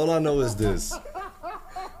 all I know is this: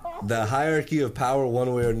 the hierarchy of power,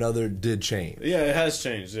 one way or another, did change. Yeah, it has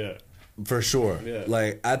changed. Yeah. For sure. Yeah.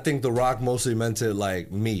 Like, I think The Rock mostly meant it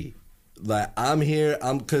like me. Like, I'm here,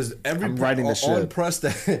 because I'm writing the on ship. press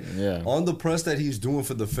that Yeah. on the press that he's doing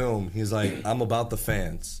for the film, he's like, I'm about the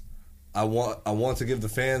fans. I want to give the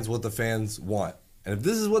fans what the fans want. And if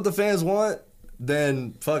this is what the fans want,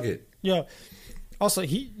 then fuck it. Yo, also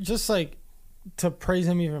he just like to praise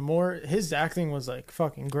him even more. His acting was like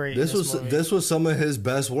fucking great. This in was movie. this was some of his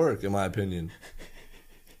best work, in my opinion.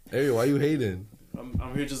 Hey, why you hating?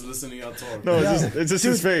 I'm here just listening to y'all talk. No, Yeah. it's just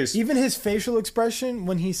Dude, his face. Even his facial expression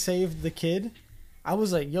when he saved the kid, I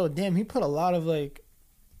was like, yo, damn, he put a lot of like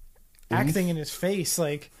acting in his face,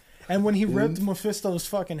 like. And when he ripped Mephisto's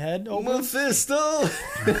fucking head open, Mephisto.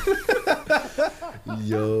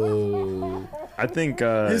 Yo. I think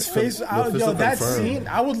his face, yo, Mephisto that confirmed. scene,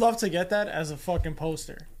 I would love to get that as a fucking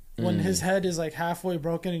poster. When his head is like halfway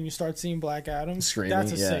broken and you start seeing Black Adam, screaming.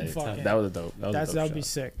 that's a yeah, sick fucking. that was a dope. that would be shot.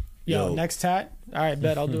 sick. Yo, Yo. next tat. All right,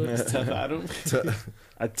 bet I'll do it. Adam.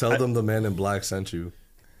 Tell them the man in black sent you.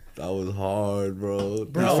 That was hard, bro.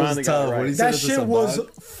 That finally was got it tough. right. When he said That it's a shit was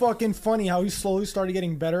sabbat. fucking funny. How he slowly started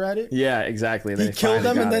getting better at it. Yeah, exactly. And He then killed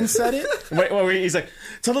them finally and got then it. said it Wait, he's like,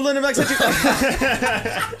 tell the Lindenback sent you.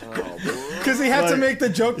 because he had to Like, make the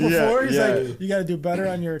joke before. yeah, He's yeah. like, you got to do better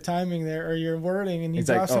on your timing there or your wording. And he He's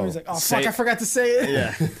like, drops him. oh, He's like, oh say fuck, it. I forgot to say it.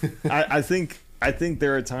 Yeah, I think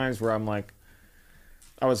there are times where I'm like,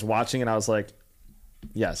 I was watching and I was like,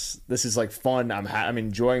 yes, this is like fun. I'm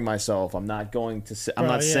enjoying myself. I'm not going to. I'm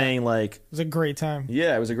Bro, not yeah. saying like, It was a great time.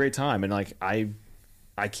 yeah, it was a great time, and like I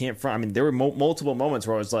can't front. I mean, there were multiple moments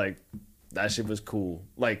where I was like, that shit was cool.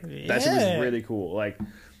 Like that shit Yeah. was really cool. Like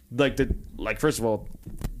first of all,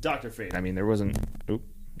 Dr. Fate. I mean, there wasn't. Oop.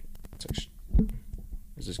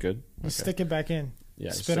 Is this good? Stick it back in.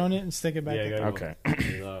 Yeah, Spit stick- on it and stick it back in. Okay.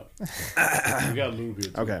 We got lube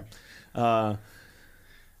here. Too. Okay.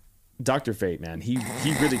 Dr. Fate, man, he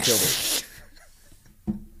really killed it.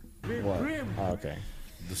 What? Oh, okay.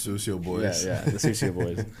 The Susio boys. Yeah, the CCO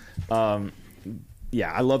boys.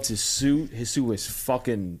 Yeah, I loved his suit. His suit was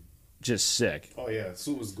fucking just sick. Oh yeah,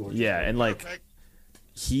 suit was gorgeous. Yeah, and like They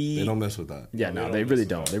he. don't mess with that. Yeah, No, no, they they don't really mess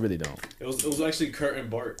don't. with They really don't. It was actually Kurt and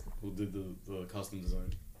Bart who did the costume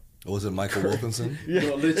design. Was it Michael Wilkinson? Yeah,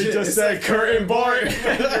 Yo, legit, it just it's said like Kurt and Bart.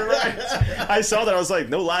 You're right. I saw that. I was like,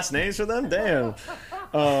 no last names for them. Damn.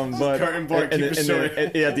 But Kurt and Bart, keep it short.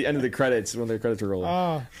 at the end of the credits when the credits are rolling.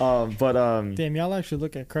 Oh, But damn, y'all actually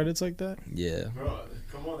look at credits like that? yeah. Bro,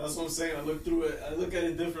 come on, that's what I'm saying. I look through it. I look at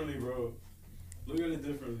it differently, bro. Look at it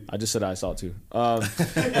differently. I just said I saw it too.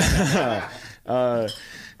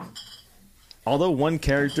 Although one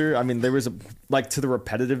character, I mean, there was like to the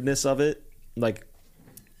repetitiveness of it. Like,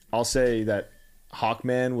 I'll say that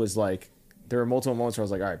Hawkman was like. There were multiple moments where I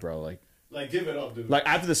was like, all right, bro, Like, give it up, dude. like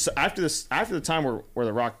after the time where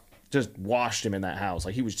the Rock just washed him in that house,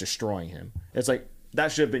 like he was destroying him. It's like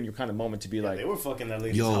that should have been your kind of moment to be like, they were fucking that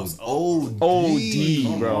lady's Yo, house up. OD,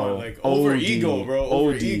 Come bro. on, like, over OD. ego, bro.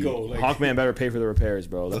 Over OD. ego. Like, Hawkman better pay for the repairs,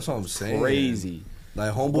 bro. That's what I'm saying. Crazy.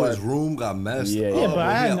 Like, homeboy's room got messed Yeah. up. Yeah, Yeah, but bro.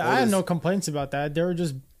 I He had, had all I had this- no complaints about that. They were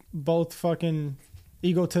just both fucking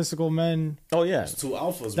egotistical men Oh yeah. it's two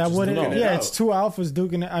alphas. that just wouldn't. duking it Yeah, out. it's two alphas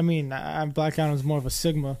duking it. I mean, Black Adam's more of a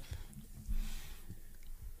sigma.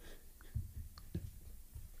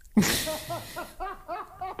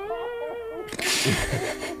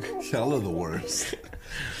 Y'all are the worst.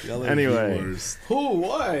 Y'all are Anyway. the worst. Who?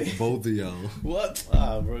 Why? Both of y'all. What?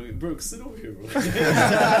 Bro, Brooke, sit over here, bro.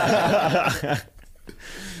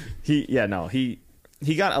 He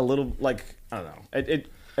got a little like I don't know.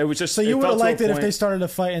 It was just So you it would have felt to a liked it if point- they started a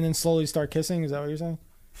fight and then slowly start kissing? Is that what you're saying?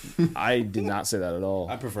 I did not say that at all.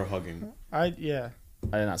 I prefer hugging. Yeah.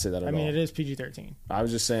 I did not say that at I mean, all. it is PG-13. I was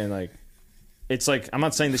just saying like it's like I'm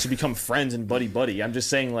not saying they should become friends and buddy. I'm just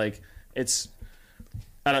saying like it's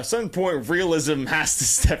at a certain point, realism has to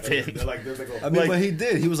step in. I mean, but he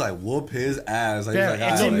did. He was like, whoop his ass. Like, he was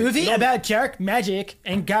like, It's "Ah, a like, movie about dark magic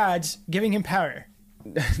and gods giving him power.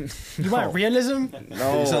 You want realism?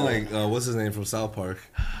 No. You sound like what's his name from South Park?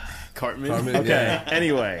 Cartman. Okay. Yeah.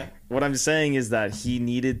 Anyway, what I'm saying is that he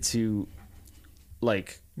needed to,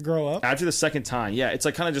 like, Grow up. after the second time. Yeah, it's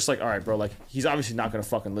like kind of just like, all right, bro. Like, he's obviously not gonna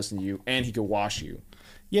fucking listen to you, and he could wash you.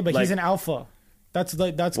 Yeah, but like- he's an alpha. That's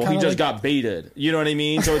Well, kind he of just like, got baited. You know what I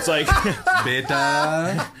mean? So it's like,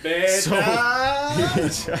 Beta.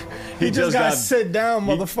 so he just got sit down,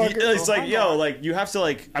 motherfucker. It's like, yo, like you have to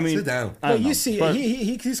like. I mean, Sit down. I But don't you know, see, but-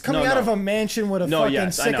 he's coming No, out no. of a mansion with a No, fucking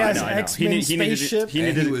yes, I sick know, I ass know, I know. X-Men He needed- spaceship. he And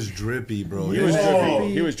needed- he was drippy, bro. He was Whoa.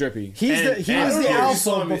 drippy. He was drippy. He was the I don't know if you alpha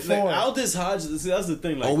saw me. before. Like, Aldous Hodge. See, that's the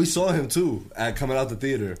thing. Like, Oh, we saw him too at coming out the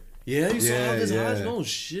theater. yeah, you saw Yeah, Aldous yeah. Hodge. No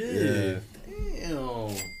shit. Damn.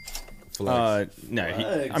 Flex. No,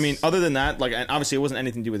 Flex. I mean, other than that, like, and obviously, it wasn't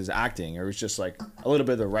anything to do with his acting. It was just like a little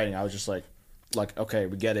bit of the writing. I was just like, okay,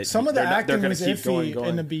 we get it. Some of the They're not- they're acting gonna was keep iffy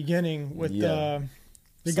in the beginning with Yeah.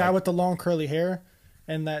 the guy with the long curly hair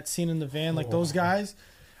and that scene in the van, like those guys.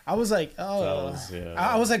 I was like, oh, yeah.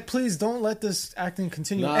 I was like, please don't let this acting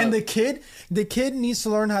continue. Nah. And the kid needs to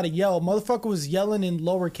learn how to yell. Motherfucker was yelling in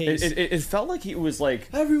lowercase. It felt like he was like,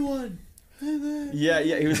 Everyone. yeah,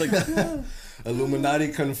 he was like, Illuminati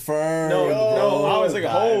confirmed. no, bro. I was like,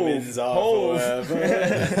 Diamonds are Hove,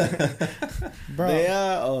 forever. Bro, They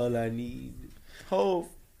are all I need. Hove.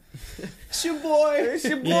 It's your boy. It's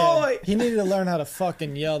your yeah, he needed to learn how to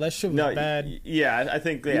fucking yell. That shit was No, bad. yeah, I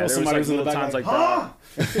think know, there was somebody like was in the little back times like like,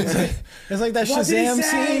 that. It's like that What did he Shazam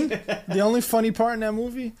say? scene. The only funny part in that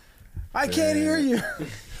movie. I can't hear you.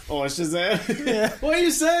 Oh, it's Shazam. Yeah. What are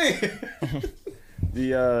you saying? The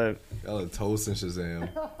Y'all are toast and Shazam.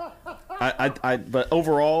 but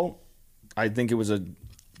overall, I think it was a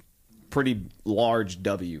pretty large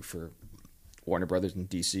W for Warner Brothers and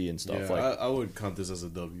DC and stuff. Yeah, like I would count this as a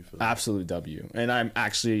W for that. absolute W, and I'm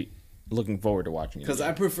actually looking forward to watching it. Because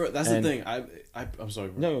I prefer. That's And- the thing. I'm sorry.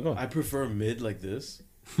 Bro. No, go. I prefer mid like this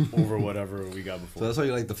over whatever we got So before. that's why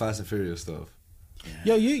you like the Fast and Furious stuff.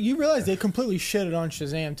 Yo, you realize they completely shitted on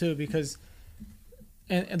Shazam too because,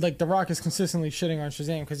 and like The Rock is consistently shitting on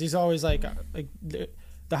Shazam because he's always like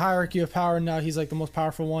the hierarchy of power. Now he's like the most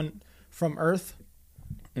powerful one from Earth.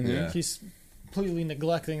 Yeah. He's completely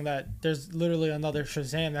neglecting that there's literally another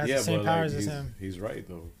Shazam that has the same but powers like, as him. he's right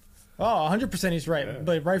though. Oh, 100% he's right, Yeah.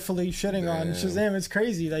 but rightfully shitting on Damn. Shazam. It's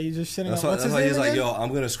crazy that you just shitting That's on. why, What's that's his why name he's like, again? yo,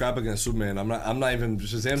 I'm gonna scrap against Superman. I'm not even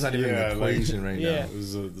Shazam's not even Yeah, in the like- equation right Yeah. now.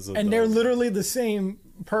 This is a And they're dog. literally the same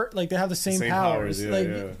like they have the same, powers. Yeah, like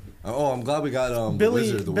yeah. Oh, I'm glad we got the Billy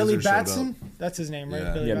Wizard. The Billy Wizard showed Batson. up. That's his name, right?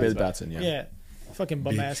 Yeah. yeah, Billy Batson. Yeah. Fucking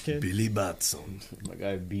bum ass kid. Billy Batson. My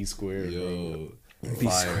guy B squared. Bro. Yo,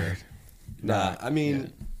 fire. Nah, I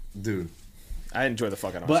mean, dude. I enjoy the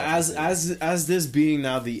fucking. But as this being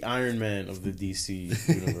now the Iron Man of the DC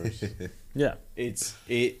universe, yeah,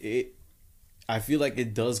 it I feel like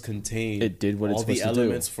it does contain It did what it's all the supposed to do.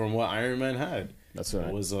 elements from what Iron Man had. that's right.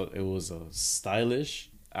 It was a stylish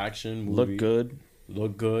action movie. Look good,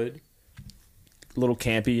 Look good. little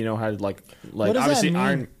campy. You know how to like What does that obviously mean?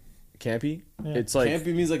 Iron campy. Yeah. It's like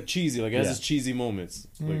Campy means like cheesy. Like it has Yeah. its cheesy moments.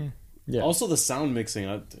 Like yeah. also the sound mixing.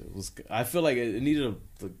 I feel like it needed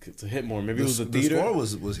to hit more. Maybe it was the theater. score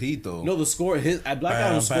was heat though. No, the score. Black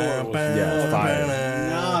Adam score was Yeah, fire.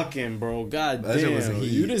 knocking, bro. God That shit was damn.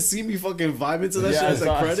 heat. You didn't see me fucking vibing to that shit I at the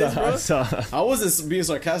saw- credits, I bro. saw- I wasn't being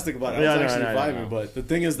sarcastic about it. Yeah, I was no, actually no, no, vibing. no. But the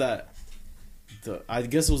thing is that I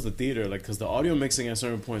guess it was the theater, like, because the audio mixing at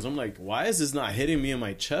certain points, I'm like, why is this not hitting me in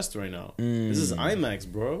my chest right now? This is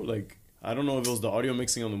IMAX, bro. Like, I don't know if it was the audio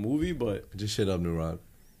mixing on the movie, but Just shit up, New Rod.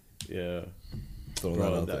 yeah. Throw that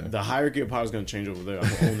Bro, out there. the hierarchy of power is going to change over there. I'm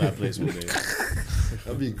going to own that place one day.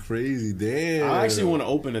 That'd be crazy. Damn. I actually want to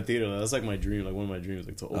open a theater. That's like my dream. Like, one of my dreams,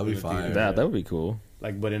 like, to open be a fire. theater. that would be cool.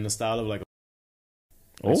 Like, but in the style of, like,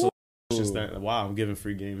 Oh, it's just that, wow, I'm giving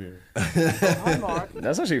free game here.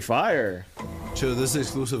 that's actually fire. Chill. This is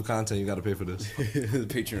exclusive content. You got to pay for this.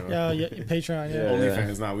 Patreon. Yeah, Patreon. Yeah.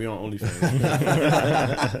 OnlyFans. Nah, we on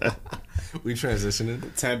OnlyFans. We transitioning.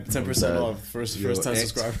 10% off first Yo, 10 and-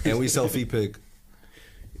 subscribers. And we sell feet pick.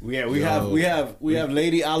 Yeah, we have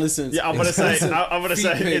Lady Allison's. Yeah, I'm gonna say. exclusive I'm gonna feet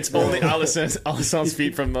say pic, it's bro. only Allison's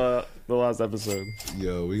feet from the last episode.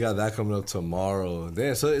 Yo, we got that coming up tomorrow.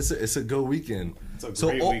 Damn, so it's a good weekend. It's a So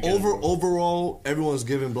great weekend, bro. overall, everyone's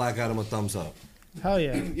giving Black Adam a thumbs up. Hell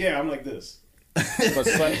yeah. Yeah, I'm like this. But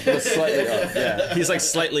slightly up. Yeah, he's like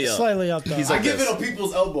slightly up. Slightly up though. He's I like give this. it a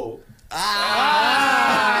people's elbow.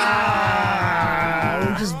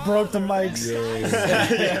 We just broke the mics.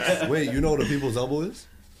 Wait, you know what a people's elbow is?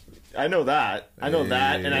 I know that. I know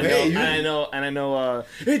that, and I know, Hey, and I know, and I know.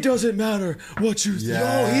 It doesn't matter what you. Yeah.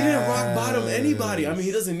 No, he didn't rock bottom anybody. I mean,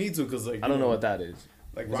 he doesn't need to because like I don't know what that is.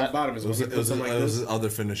 Like rock bottom is It when was, he it puts was, something like it was this. his other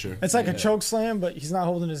finisher. It's like a choke slam, but he's not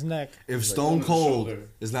holding his neck. If Stone on the Cold shoulder.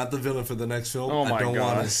 is not the villain for the next film, Oh I my don't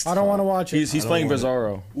God. want to. I don't want to watch it. He's I don't playing want it.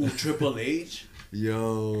 Bizarro. Ooh, Triple H.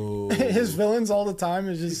 Yo. His villains all the time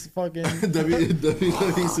is just fucking.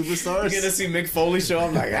 WWE superstars. You're gonna see Mick Foley show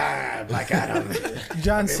up like Black Adam.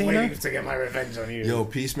 John Cena. to get my revenge on you. Yo,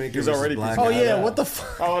 Peacemaker He's versus already Black Oh Adam. yeah, what the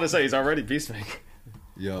fuck? I want to say he's already Peacemaker.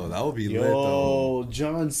 Yo, that would be lit though. Yo,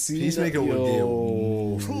 John Cena. Peacemaker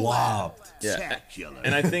would get whopped. Yeah,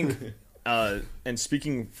 and I think, and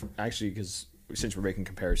speaking actually, because since we're making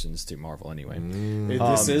comparisons to Marvel anyway,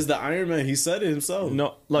 This is the Iron Man. He said it himself.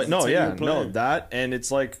 no, like It's a no, 10-year yeah, no, plan. that, and it's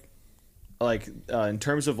like in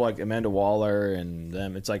terms of like Amanda Waller and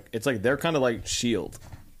them, it's like they're kind of like Shield,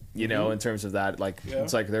 you know, in terms of that, like Yeah.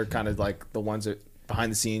 it's like they're kind of like the ones that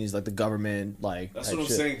behind the scenes, like the government, like That's type what I'm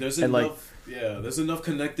shit. saying. There's And, enough. like, There's enough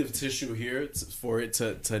connective tissue here for it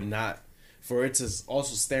to not. For it to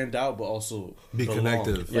also stand out, but also Be belong.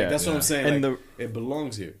 connective. Like, Yeah. that's what I'm saying. And like, it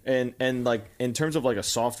belongs here. and like in terms of like a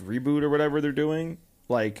soft reboot or whatever they're doing,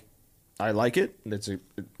 like I like it.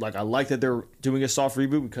 I like that they're doing a soft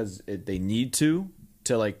reboot because they need to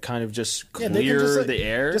like kind of just Yeah, clear they can just, like, the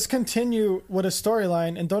air. Just continue with a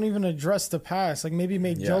storyline and don't even address the past. Like maybe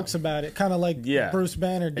make Yeah. jokes about it, kind of like Yeah. Bruce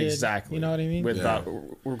Banner did. Exactly. You know what I mean? With Yeah.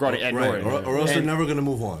 regarding Ed Right, Norton. or else they're And- never gonna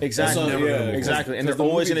move on. Exactly. That's all- yeah, exactly. And because they're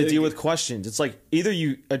the always movie going to did deal get- with questions. It's like either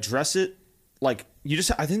you address it, like you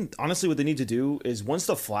just. I think honestly, what they need to do is once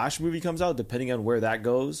the Flash movie comes out, depending on where that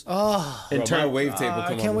goes. Oh, in Bro, term- my wavetable I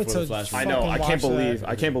come can't on wait before the to Flash. I movie. know. I fucking can't watch believe. that.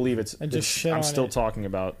 I can't believe it's. And just shit I'm on still it. talking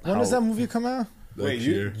about. when how, does that movie come out? Wait, Next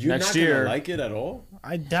you're year. Next not year. gonna like it at all?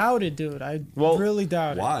 I doubt it, dude. I Well, really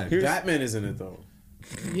doubt Why? Here's- Batman is in it though.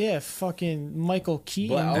 it. Yeah, fucking Michael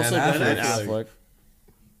Keaton. But also And Ben Ben Affleck. Affleck. Affleck.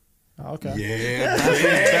 Oh, okay. Yeah, that's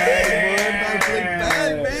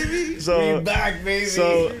bad, baby. So back, baby.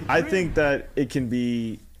 So I think that it can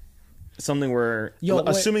be something where, Yo, wait.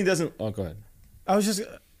 assuming it doesn't. Oh, go ahead. I was just.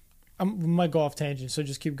 I might go off tangent, so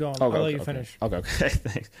just keep going. Okay, I'll let you okay, finish. Okay, okay,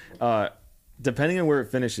 thanks. Depending on where it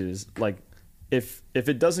finishes, like if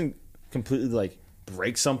it doesn't completely like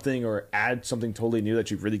break something or add something totally new that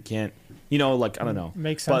you really can't, like I don't know,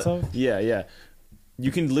 Make sense But, of? Yeah.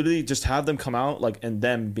 You can literally just have them come out, like, and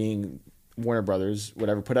them being Warner Brothers,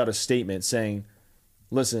 whatever, put out a statement saying,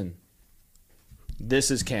 "Listen, this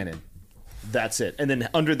is canon. That's it." And then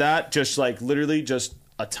under that, just like literally just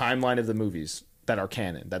a timeline of the movies that are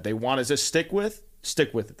canon that they want us to stick with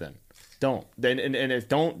it. Then don't then and if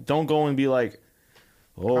don't go and be like,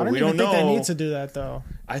 "Oh, I don't we even don't think know." they need to do that though.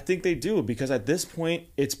 I think they do because at this point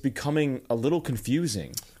it's becoming a little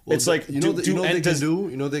confusing. Well, it's like you know what they can does- do.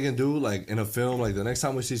 You know what they can do. Like in a film, like the next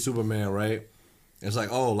time we see Superman, right? It's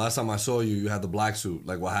like, oh, last time I saw you, you had the black suit.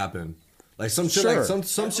 Like, what happened? Like some shit, Sure. like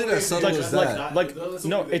some shit as subtle like, as that.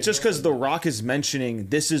 no, it's just because The Rock is mentioning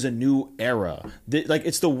this is a new era. Like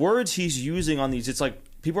it's the words he's using on these. It's like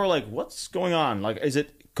people are like, "What's going on? Like, is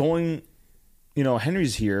it going?"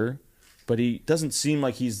 Henry's here, but he doesn't seem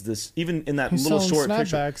like he's this. Even in that He's little selling short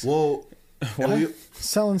picture, snapbacks. Well,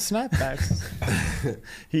 Selling snapbacks.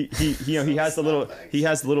 he has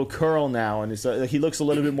the little curl now, and it's he looks a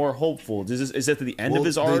little bit more hopeful. Is that the end of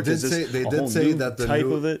his arc? They Is did this say, they a did whole say new that the type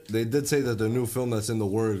new, of it? They did say that the new film that's in the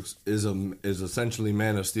works is essentially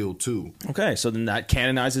Man of Steel 2. Okay, so then that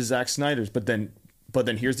canonizes Zack Snyder's. But then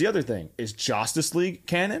here's the other thing: is Justice League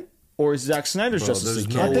canon, or is Zack Snyder's Bro, Justice there's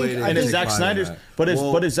League no canon? way they And is take Zack pride in Snyder's? that. But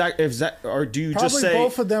Well- if Zack, or do you Probably just say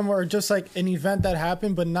both of them are just like an event that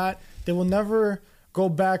happened, but not. They will never go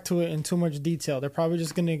back to it in too much detail. They're probably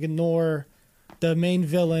just going to ignore the main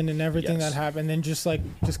villain and everything Yes. that happened, and then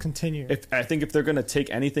just continue. I think if they're going to take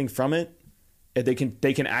anything from it, they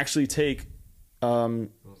can actually take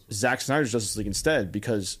Zack Snyder's Justice League instead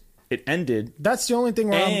because it ended. That's the only thing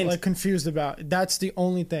where I'm And- confused about. That's the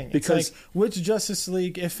only thing. Because- it's like, which Justice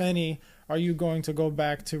League, if any, are you going to go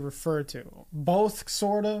back to refer to? Both,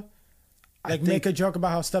 sorta. Like make a joke about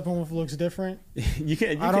how Steppenwolf looks different. You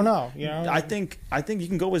can. I don't know. You know, I think you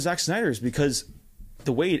can go with Zack Snyder's because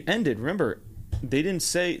the way it ended. Remember, they didn't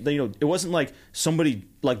say that, it wasn't like somebody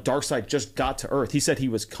like Darkseid just got to Earth. He said he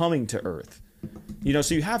was coming to Earth.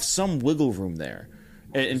 So you have some wiggle room there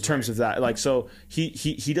in terms of that. Like, so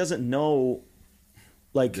he doesn't know.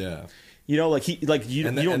 Like, Yeah. you don't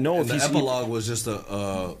know if the he's epilogue was just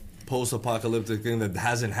a post-apocalyptic thing that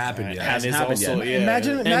hasn't happened yet. hasn't it's happened also- yet. yeah.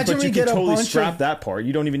 imagine But we you get can a totally bunch scrap of. that part.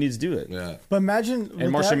 You don't even need to do it. Yeah. But imagine with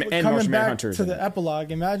Martian- that, and coming Martian back Manhunter is to in the it.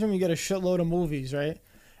 epilogue. Imagine we get a shitload of movies, right?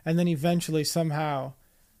 And then eventually somehow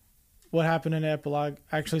what happened in the epilogue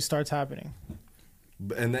actually starts happening.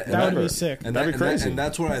 And That would be sick. And That'd be crazy. And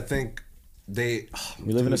that's where I think they.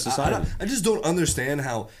 We live in a society. I just don't understand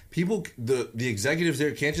how people, the executives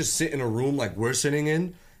there, can't just sit in a room like we're sitting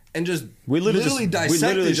in and just We literally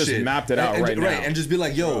dissect this just shit. mapped it out and, right now. and just be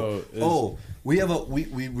like, yo, Bro, we have we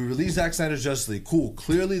released Zack Snyder's Justice League. Cool.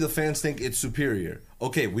 Clearly the fans think it's superior.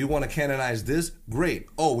 Okay, we want to canonize this. Great.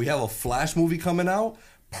 Oh, we have a Flash movie coming out.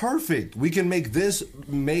 Perfect. We can make this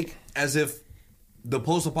as if the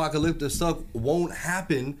post-apocalyptic stuff won't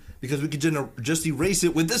happen because we could just erase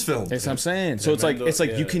it with this film. That's what I'm saying. So it's like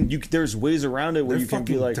you there's ways around it where They're you can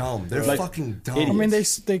be fucking like dumb. They're like fucking dumb. I mean,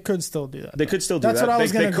 they could still do that. They could still do That's that. what I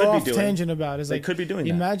was They going to could go be off doing- tangent about. Is They like, could be doing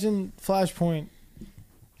that. imagine Flashpoint,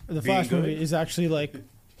 the Flash good. movie is actually like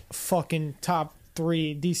fucking top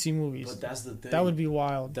 3 DC movies. But that's the thing. That would be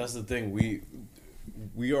wild. That's the thing.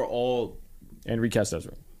 We are all and recast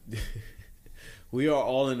Ezra. we are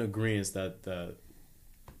all in agreement that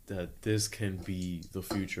this can be the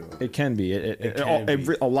future. It can be. It can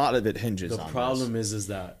be. A lot of it hinges The on problem is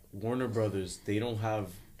that Warner Brothers, they don't have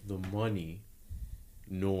the money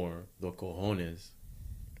nor the cojones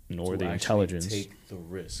nor to the actually intelligence. take the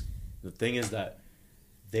risk. The thing is that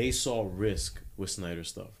they saw risk with Snyder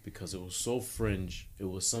stuff because it was so fringe. It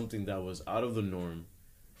was something that was out of the norm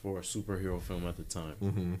for a superhero film at the time.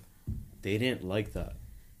 Mm-hmm. They didn't like that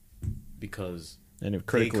because And they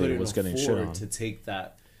critically, couldn't it was getting shit afford on. to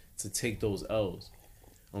take those L's.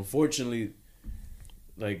 Unfortunately,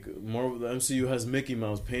 like the MCU has Mickey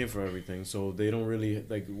Mouse paying for everything, so they don't really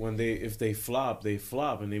like if they flop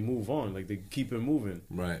and they move on. Like they keep it moving.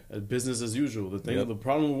 Right. Business as usual. The Yep. the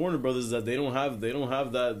problem with Warner Brothers is that they don't have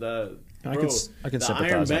that. I Bro, can the sympathize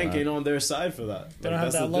Iron on Bank that. ain't on their side for that. They don't Like,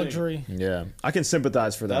 have that's that the thing. luxury. Yeah, I can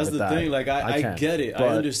sympathize for them. That's with the that. thing. Like I can, get it. I but-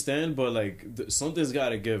 understand, but like something's got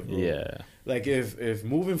to give. Bro. Yeah, Like if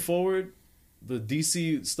moving forward, the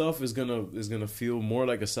DC stuff is gonna feel more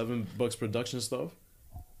like a $7 production stuff.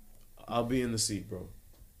 I'll be in the seat, bro.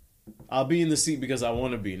 I'll be in the seat because I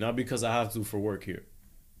want to be, not because I have to for work here.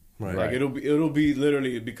 Right. Like it'll be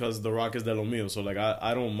literally because The Rock is de lo mío. So like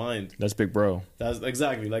I don't mind. that's big bro. That's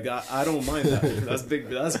exactly like I don't mind that. That's big.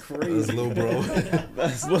 That's crazy. That's little bro.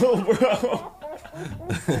 That's little bro.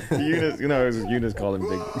 Eunice called him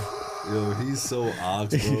big. Yo, he's so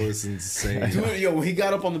ox, bro. It's insane. Dude, yo, he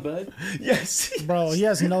got up on the bed. Yes, Bro, he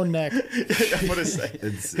has no neck. I'm gonna say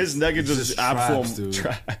It's- his neck is it's just just absolute traps, dude.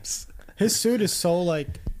 traps. His suit is so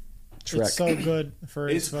like Trek. it's so good for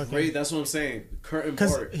his It's fucking. great. That's what I'm saying. Curtain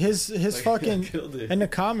Because part. his Like, fucking killed it. in the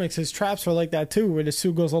comics, his traps are like that too, where the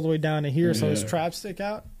suit goes all the way down to here, so his Yeah. traps stick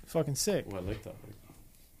out. Fucking sick. Oh, I like that.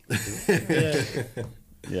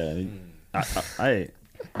 Yeah. Yeah,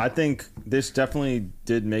 I think this definitely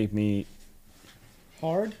did make me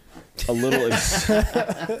Hard. a little.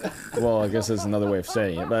 Well, I guess that's another way of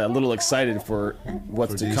saying it, but a little excited for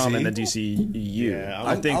what's For to DC? come in the DCEU. Yeah,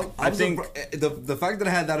 I think the fact that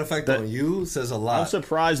it had that effect That- on you says a I'm lot.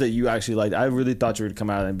 surprised that you actually like. I really thought you would come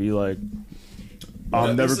out and be like,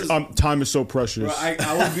 Well, this is- time is so precious. Bro,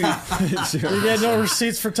 I would be. You get no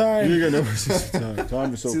receipts for time. You get no time.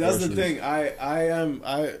 Time is so See, that's precious. the thing.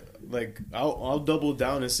 I'll double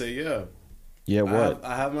down and say yeah. Yeah, what?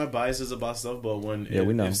 I have my biases about stuff, but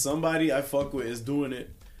we know. if somebody I fuck with is doing it,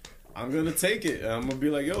 I'm gonna take it. And I'm gonna be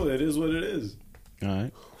like, yo, it is what it is. All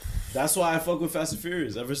right. That's why I fuck with Fast and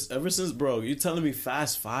Furious. Ever since, bro, you telling me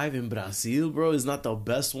Fast 5 in Brazil, bro, is not the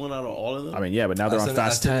best one out of all of them? I mean, yeah, but now they're on Fast I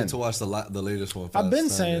still 10. need to watch the latest one. I've been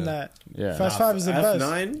Fast 10, saying yeah. that. Yeah. Fast 5 is the best.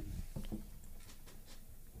 F9?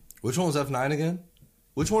 Which one was F9 again?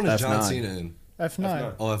 Which one is John F9. Cena in?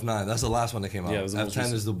 F9. Oh, F9. That's the last one that came out. Yeah, it was the most F10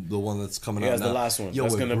 recent. is the one that's coming Yeah, out it's now. the last one. Yo,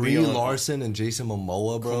 That's with gonna Brie be on- Larson and Jason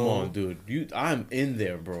Momoa, bro. Come on, dude. I'm in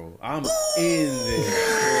there, bro. I'm in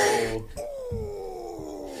there, bro.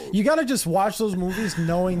 You gotta just watch those movies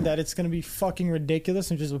knowing that it's gonna be fucking ridiculous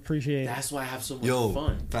and just appreciate it. That's why I have so much Yo,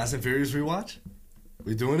 fun. Fast and Furious rewatch?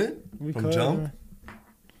 We doing it? We From could. Jump?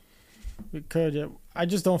 We could, yeah. I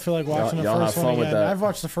just don't feel like watching Y'all the have first one fun with again. that. I've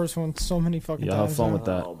watched the first one so many fucking Y'all times. have fun now. with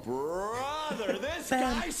that.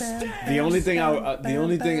 The only thing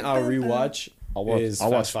I'll rewatch is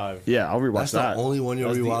I'll Fast watch 5. Yeah, I'll rewatch That's that. the only one you'll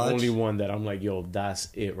That's rewatch? the only one that I'm like, yo, that's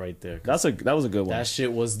it right there. That was a good one. That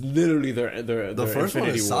shit was literally their The first one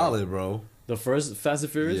Infinity is War. solid, bro. The first Fast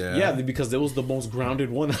and Furious, Yeah. because it was the most grounded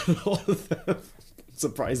one out of all of them.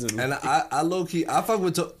 Surprisingly, And I low key, I fuck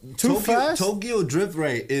with Fast? Tokyo Drift.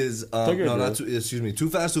 Right? Is Tokyo no, Drift. not excuse me. Too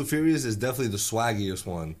Fast, Too Furious is definitely the swaggiest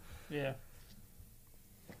one. Yeah.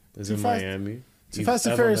 it's Too in Fast- Miami. Too Fast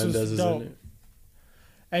and Eva Furious was Mendes is dope. in it.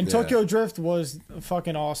 And Yeah. Tokyo Drift was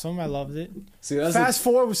fucking awesome. I loved it. See, that's Fast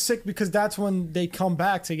 4 was sick because that's when they come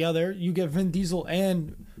back together. You get Vin Diesel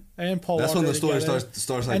and Paul That's when Walker the story together.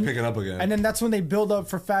 starts like And- picking up again. And then that's when they build up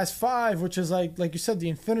for Fast 5, which is like you said, the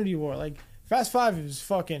Infinity War. Like Fast 5 is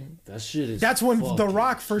fucking. that shit is. That's when The fucking-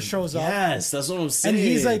 Rock first shows up. Yes, that's what I'm saying. And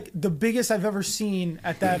he's like the biggest I've ever seen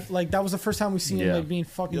at that. Like that was the first time we seen him Yeah. like being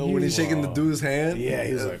fucking Yo, huge. when he's shaking the dude's hand. yeah,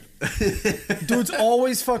 he was like, Dude's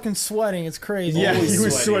always fucking sweating. It's crazy. Yeah, Always he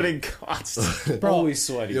was sweating. sweating constantly. Bro. always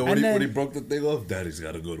sweaty. Yo, And when then- he broke the thing off, Daddy's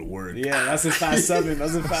got to go to work. Yeah, that's in Fast 7.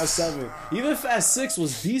 That's in Fast 7. Even Fast 6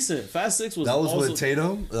 was decent. Fast 6 was That was also, with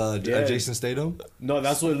Tatum, Yeah. Jason Statham. No,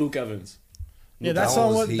 that's with Luke Evans. Yeah, that's That the one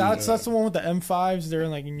one. was With, heat. that's the one with the M5s. They're in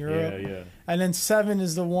like in Europe. Yeah. And then 7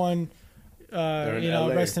 is the one. in You know,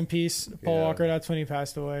 LA. rest in peace, Paul Yeah. Walker. That's when he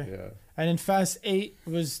passed away. Yeah. And then Fast 8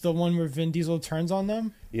 was the one where Vin Diesel turns on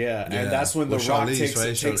them. Yeah, Yeah. and that's when The With Rock Charlize, takes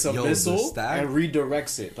right? takes a Yo, the missile stack. and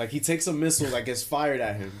redirects it. Like he takes a missile that gets fired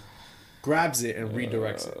at him, grabs it and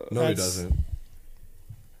redirects it. No, he That's- doesn't.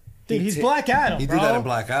 Dude, he's ta- Black Adam. He bro. did that in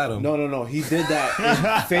Black Adam. No. He did that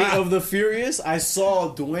in Fate of the Furious. I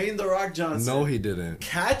saw Dwayne The Rock Johnson No, he didn't.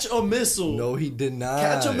 catch a missile. No, he did not.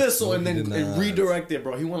 catch a missile No, and he then did and not. redirect it,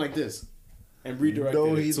 bro. He went like this and redirected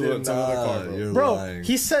No, it he to, did to another car, not. bro. You're Bro, lying.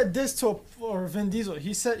 he said this to or Vin Diesel.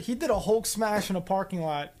 He said he did a Hulk smash in a parking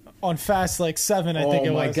lot on Fast like 7. I think it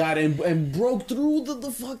Oh my was. god, and broke through the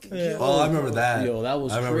fucking. Yeah. Yo, Oh, I remember that. Yo, that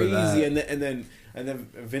was I remember crazy. that. And then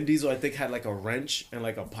Vin Diesel, I think, had like a wrench and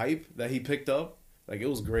like a pipe that he picked up. Like it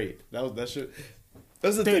was great. That shit.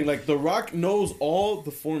 That's the thing. Like The Rock knows all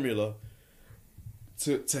the formula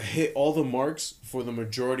to hit all the marks for the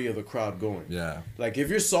majority of the crowd going. Yeah. Like if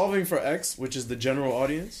you're solving for X, which is the general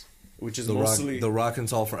audience, which is mostly The Rock and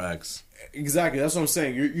Solve for X. exactly. That's what I'm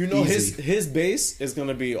saying. You know Easy. his base is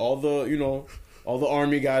gonna be all the all the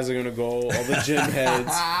army guys are gonna go, all the gym heads.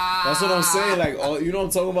 That's what I'm saying. Like all what I'm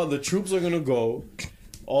talking about. The troops are gonna go.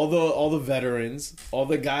 All the veterans, all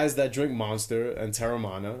the guys that drink Monster and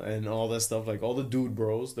Terramana and all that stuff, like all the dude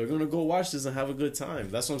bros, they're gonna go watch this and have a good time.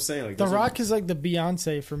 That's what I'm saying. Like The there's a- Rock is like the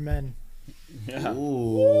Beyonce for men. Yeah.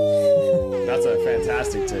 Ooh. That's a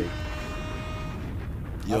fantastic take.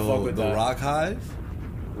 I fuck Yo, with the that. Rock Hive?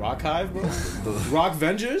 Rock Hive, bro. Rock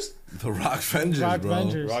Vengers, The Rock Vengers, Rock bro.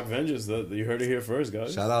 Vengers. Rock Vengers. You heard it here first,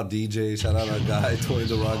 guys. Shout out DJ. Shout out our guy, Tony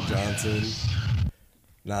The Rock Johnson.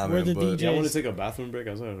 Nah, We're man, the but DJ. Yeah, I want to take a bathroom break.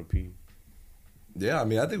 I was gonna pee. yeah, I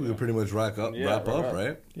mean, I think we could pretty much wrap up, wrap up.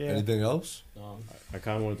 right? Yeah. Anything else? I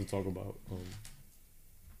kind of wanted to talk about.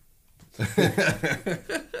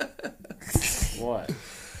 What?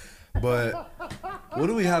 But what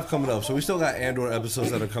do we have coming up? So we still got Andor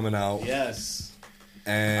episodes that are coming out, Yes,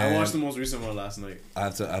 and I watched the most recent one last night. I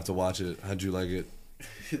have to watch it. How'd you like it?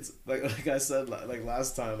 It's like I said like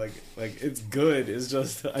last time, like it's good. It's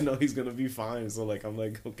just I know he's gonna be fine, so like I'm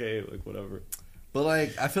like okay, like whatever. But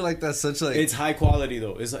like, I feel like that's such like. It's high quality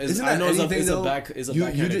though. Isn't I that know anything it's a though? back. It's a you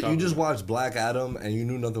backhanded just compliment. watched Black Adam and you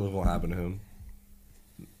knew nothing was gonna happen to him.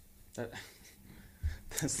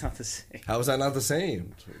 That's not the same. How was that not the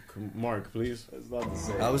same? Mark, please. It's not the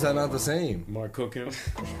same. How was that not the same? Mark, cook him.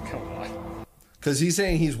 Come on. Because he's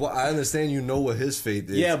saying I understand you know what his fate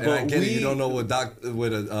is. Yeah, and but I get it. You we- don't know what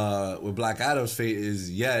what Black Adam's fate is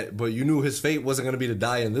yet, but you knew his fate wasn't gonna be to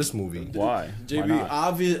die in this movie. Why? Why JB, not?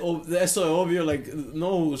 obvious. Oh, that's so obvious. Like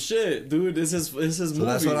no shit, dude. This is So movie.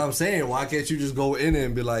 that's what I'm saying. Why can't you just go in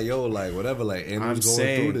and be like, yo, like whatever, like I'm Andrew's going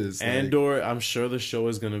saying, through this. Like, Andor, I'm sure the show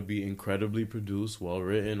is gonna be incredibly produced, well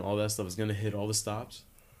written, all that stuff is gonna hit all the stops.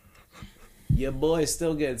 Your boy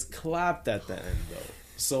still gets clapped at the end though,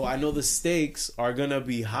 so I know the stakes are gonna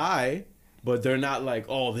be high, but they're not like,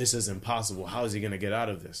 oh, this is impossible. How is he gonna get out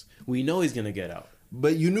of this? We know he's gonna get out.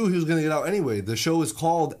 but you knew he was gonna get out anyway. The show is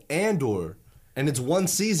called Andor, and it's one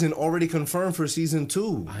season already confirmed for season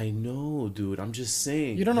 2. I know, dude. I'm just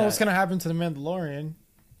saying. You don't know what's that- gonna happen to the Mandalorian,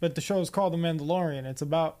 but the show is called The Mandalorian. It's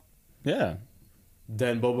about Yeah.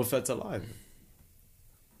 Then Boba Fett's alive.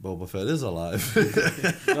 Boba Fett is alive.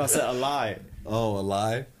 No, I said alive. Oh, a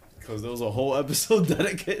lie, Because there was a whole episode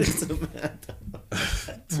dedicated to Mando.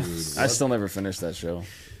 dude. I still never finished that show.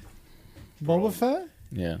 Boba Fett.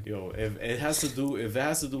 Yeah. Yo, if it has to do with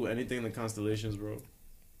anything in the constellations, bro,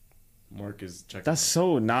 Mark is checking. That's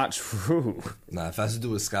so not true. Nah, if it has to do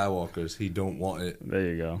with Skywalkers, he don't want it. There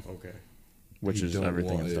you go. okay. Which You is don't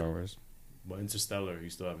everything want in it. Star Wars. But Interstellar, you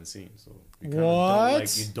still haven't seen, so you kinda What? Don't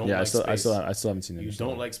like, you don't Yeah, like I still space. haven't seen it. You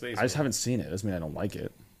don't like space. I just bro. haven't seen it. Doesn't mean I don't like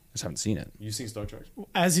it. I just haven't seen it. You seen Star Trek?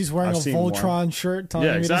 As he's wearing I've a seen more. Voltron shirt, telling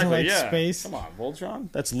Yeah, me exactly. he doesn't like Yeah. space. Come on,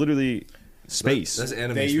 Voltron. That's literally space. That's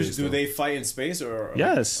anime They space, do though. they fight in space or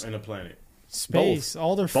Yes. in a planet? Space.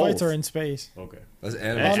 All their fights Both. are in space. Okay. That's Oh,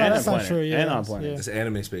 anime. no, And that's on not planet. true. Yeah, And on that's- planet. yeah. It's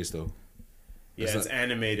anime space though. Yeah, It's it's not-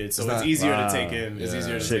 animated, so it's it's not- easier Wow. to take in. It's Yeah.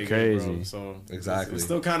 easier to Shit take in, bro. crazy. So Exactly. it's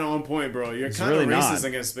still kind of on point, bro. You're It's kind of really racist not.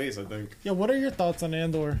 against space, I think. Yeah, what are your thoughts on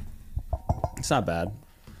Andor? It's not bad.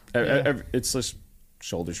 It's just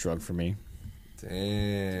shoulder shrug for me.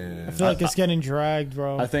 Damn. I feel like it's getting dragged,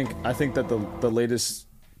 bro. I think that the latest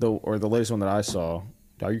one that I saw.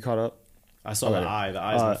 Are you caught up? I saw Okay. the eye. The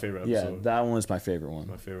eye is my favorite Yeah, episode. that one was my favorite one.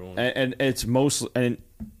 My favorite one. And it's mostly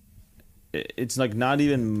it's like not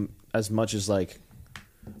even as much as like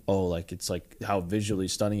it's like how visually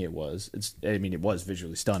stunning it was. It was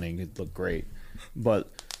visually stunning. It looked great, but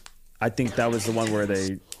I think that was the one where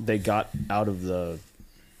they got out of the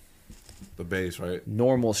base, right?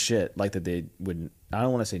 normal shit like that they wouldn't. I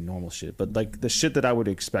don't want to say normal shit, but like the shit that I would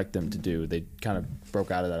expect them to do, they kind of broke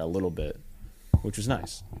out of that a little bit, which was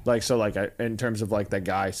nice. Like so, like in terms of like that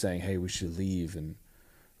guy saying, "Hey, we should leave," and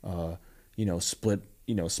split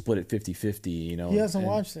it 50-50, he hasn't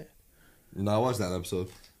and watched it. No, I watched that episode.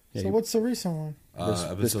 Yeah, So what's the recent one? this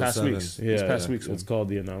Episode past 7. week's yeah, this past week's it's one. called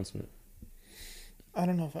The Announcement. I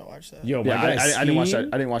don't know if I watched that. Yo, Yeah, my guy I didn't watch that.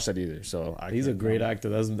 Skeen, I didn't watch that either. So He's a can't great comment. actor.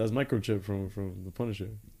 That's Microchip from The Punisher.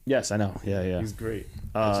 Yes, I know. Yeah. He's great.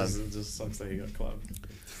 Um, It just sucks that he got clapped.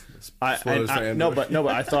 Spoilers for Andor. no,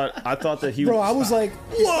 but I thought that he. Bro, I was like,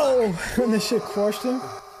 whoa, when this shit crushed him.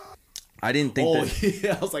 I didn't think Oh that.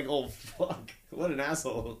 yeah, I was like, oh fuck, what an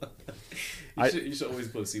asshole. I- you should always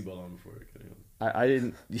put a seatbelt on before it. I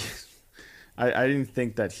didn't. I didn't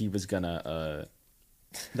think that he was gonna.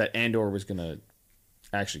 That Andor was gonna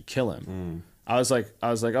actually kill him. I was like,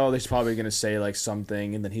 oh, they're probably gonna say like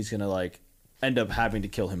something, and then he's gonna like end up having to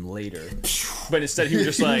kill him later. But instead, he was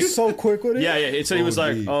just like, So quick with it. yeah. Instead, he was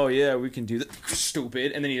like, OD. oh yeah, we can do that.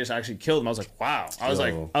 Stupid, and then he just actually killed him. I was like, wow. I was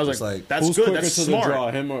Yo, like, it's like, that's Who's good. quicker That's to smart. the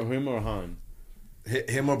draw, him or Han?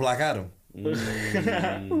 Him or Black Adam?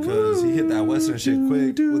 Because he hit that Western shit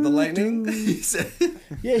quick with the lightning. He said,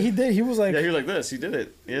 Yeah, he did. He was like, Yeah, he was like this. He did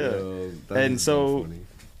it. Yeah. Yo, that And is so-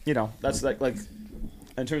 funny. That's like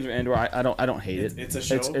in terms of Andor, I don't hate it. It's a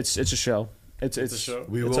show? It's a show. It's a show?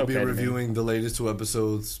 We it's will be okay to me. reviewing the latest 2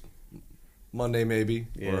 episodes Monday, maybe,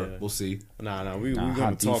 Yeah. or we'll see. Nah, we Nah, gonna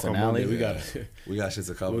hot D talk on finale. Monday. We got We got shit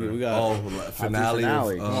to cover. We got- finale.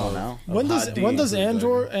 Finale. Of, Come on now. when does Hot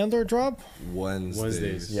D. Andor drop?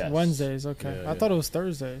 Wednesdays. Yes. Wednesdays. Okay, Yeah, I yeah. thought it was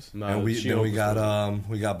Thursdays. Nah, And we She-Hulk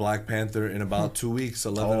got Black Panther in about 2 weeks,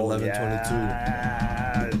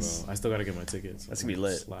 11/11/22. Yes. I still gotta get my tickets. That's gonna be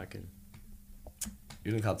lit. Slacking.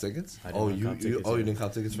 You didn't cop tickets? I did Oh, not you cop tickets you yet. didn't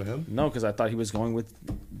cop tickets for him? No, because I thought he was going with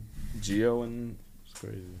Gio, and It's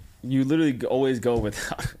crazy. you literally always go with.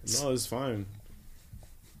 No, it's fine.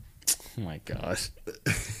 Oh my gosh.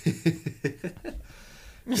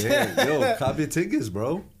 Damn, yo, cop your tickets,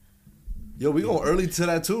 bro. Yo, we going early to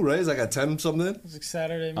that too, right? It's like at 10 something. It's like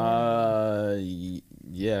Saturday morning.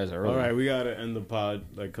 Yeah, it's early. All right, we gotta end the pod,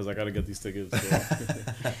 because I gotta get these tickets. So.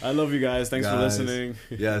 I love you guys. Thanks for Guys, listening.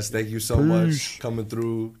 Yes, thank you so much coming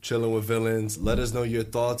through, chilling with villains. Let us know your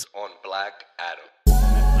thoughts on Black Adam.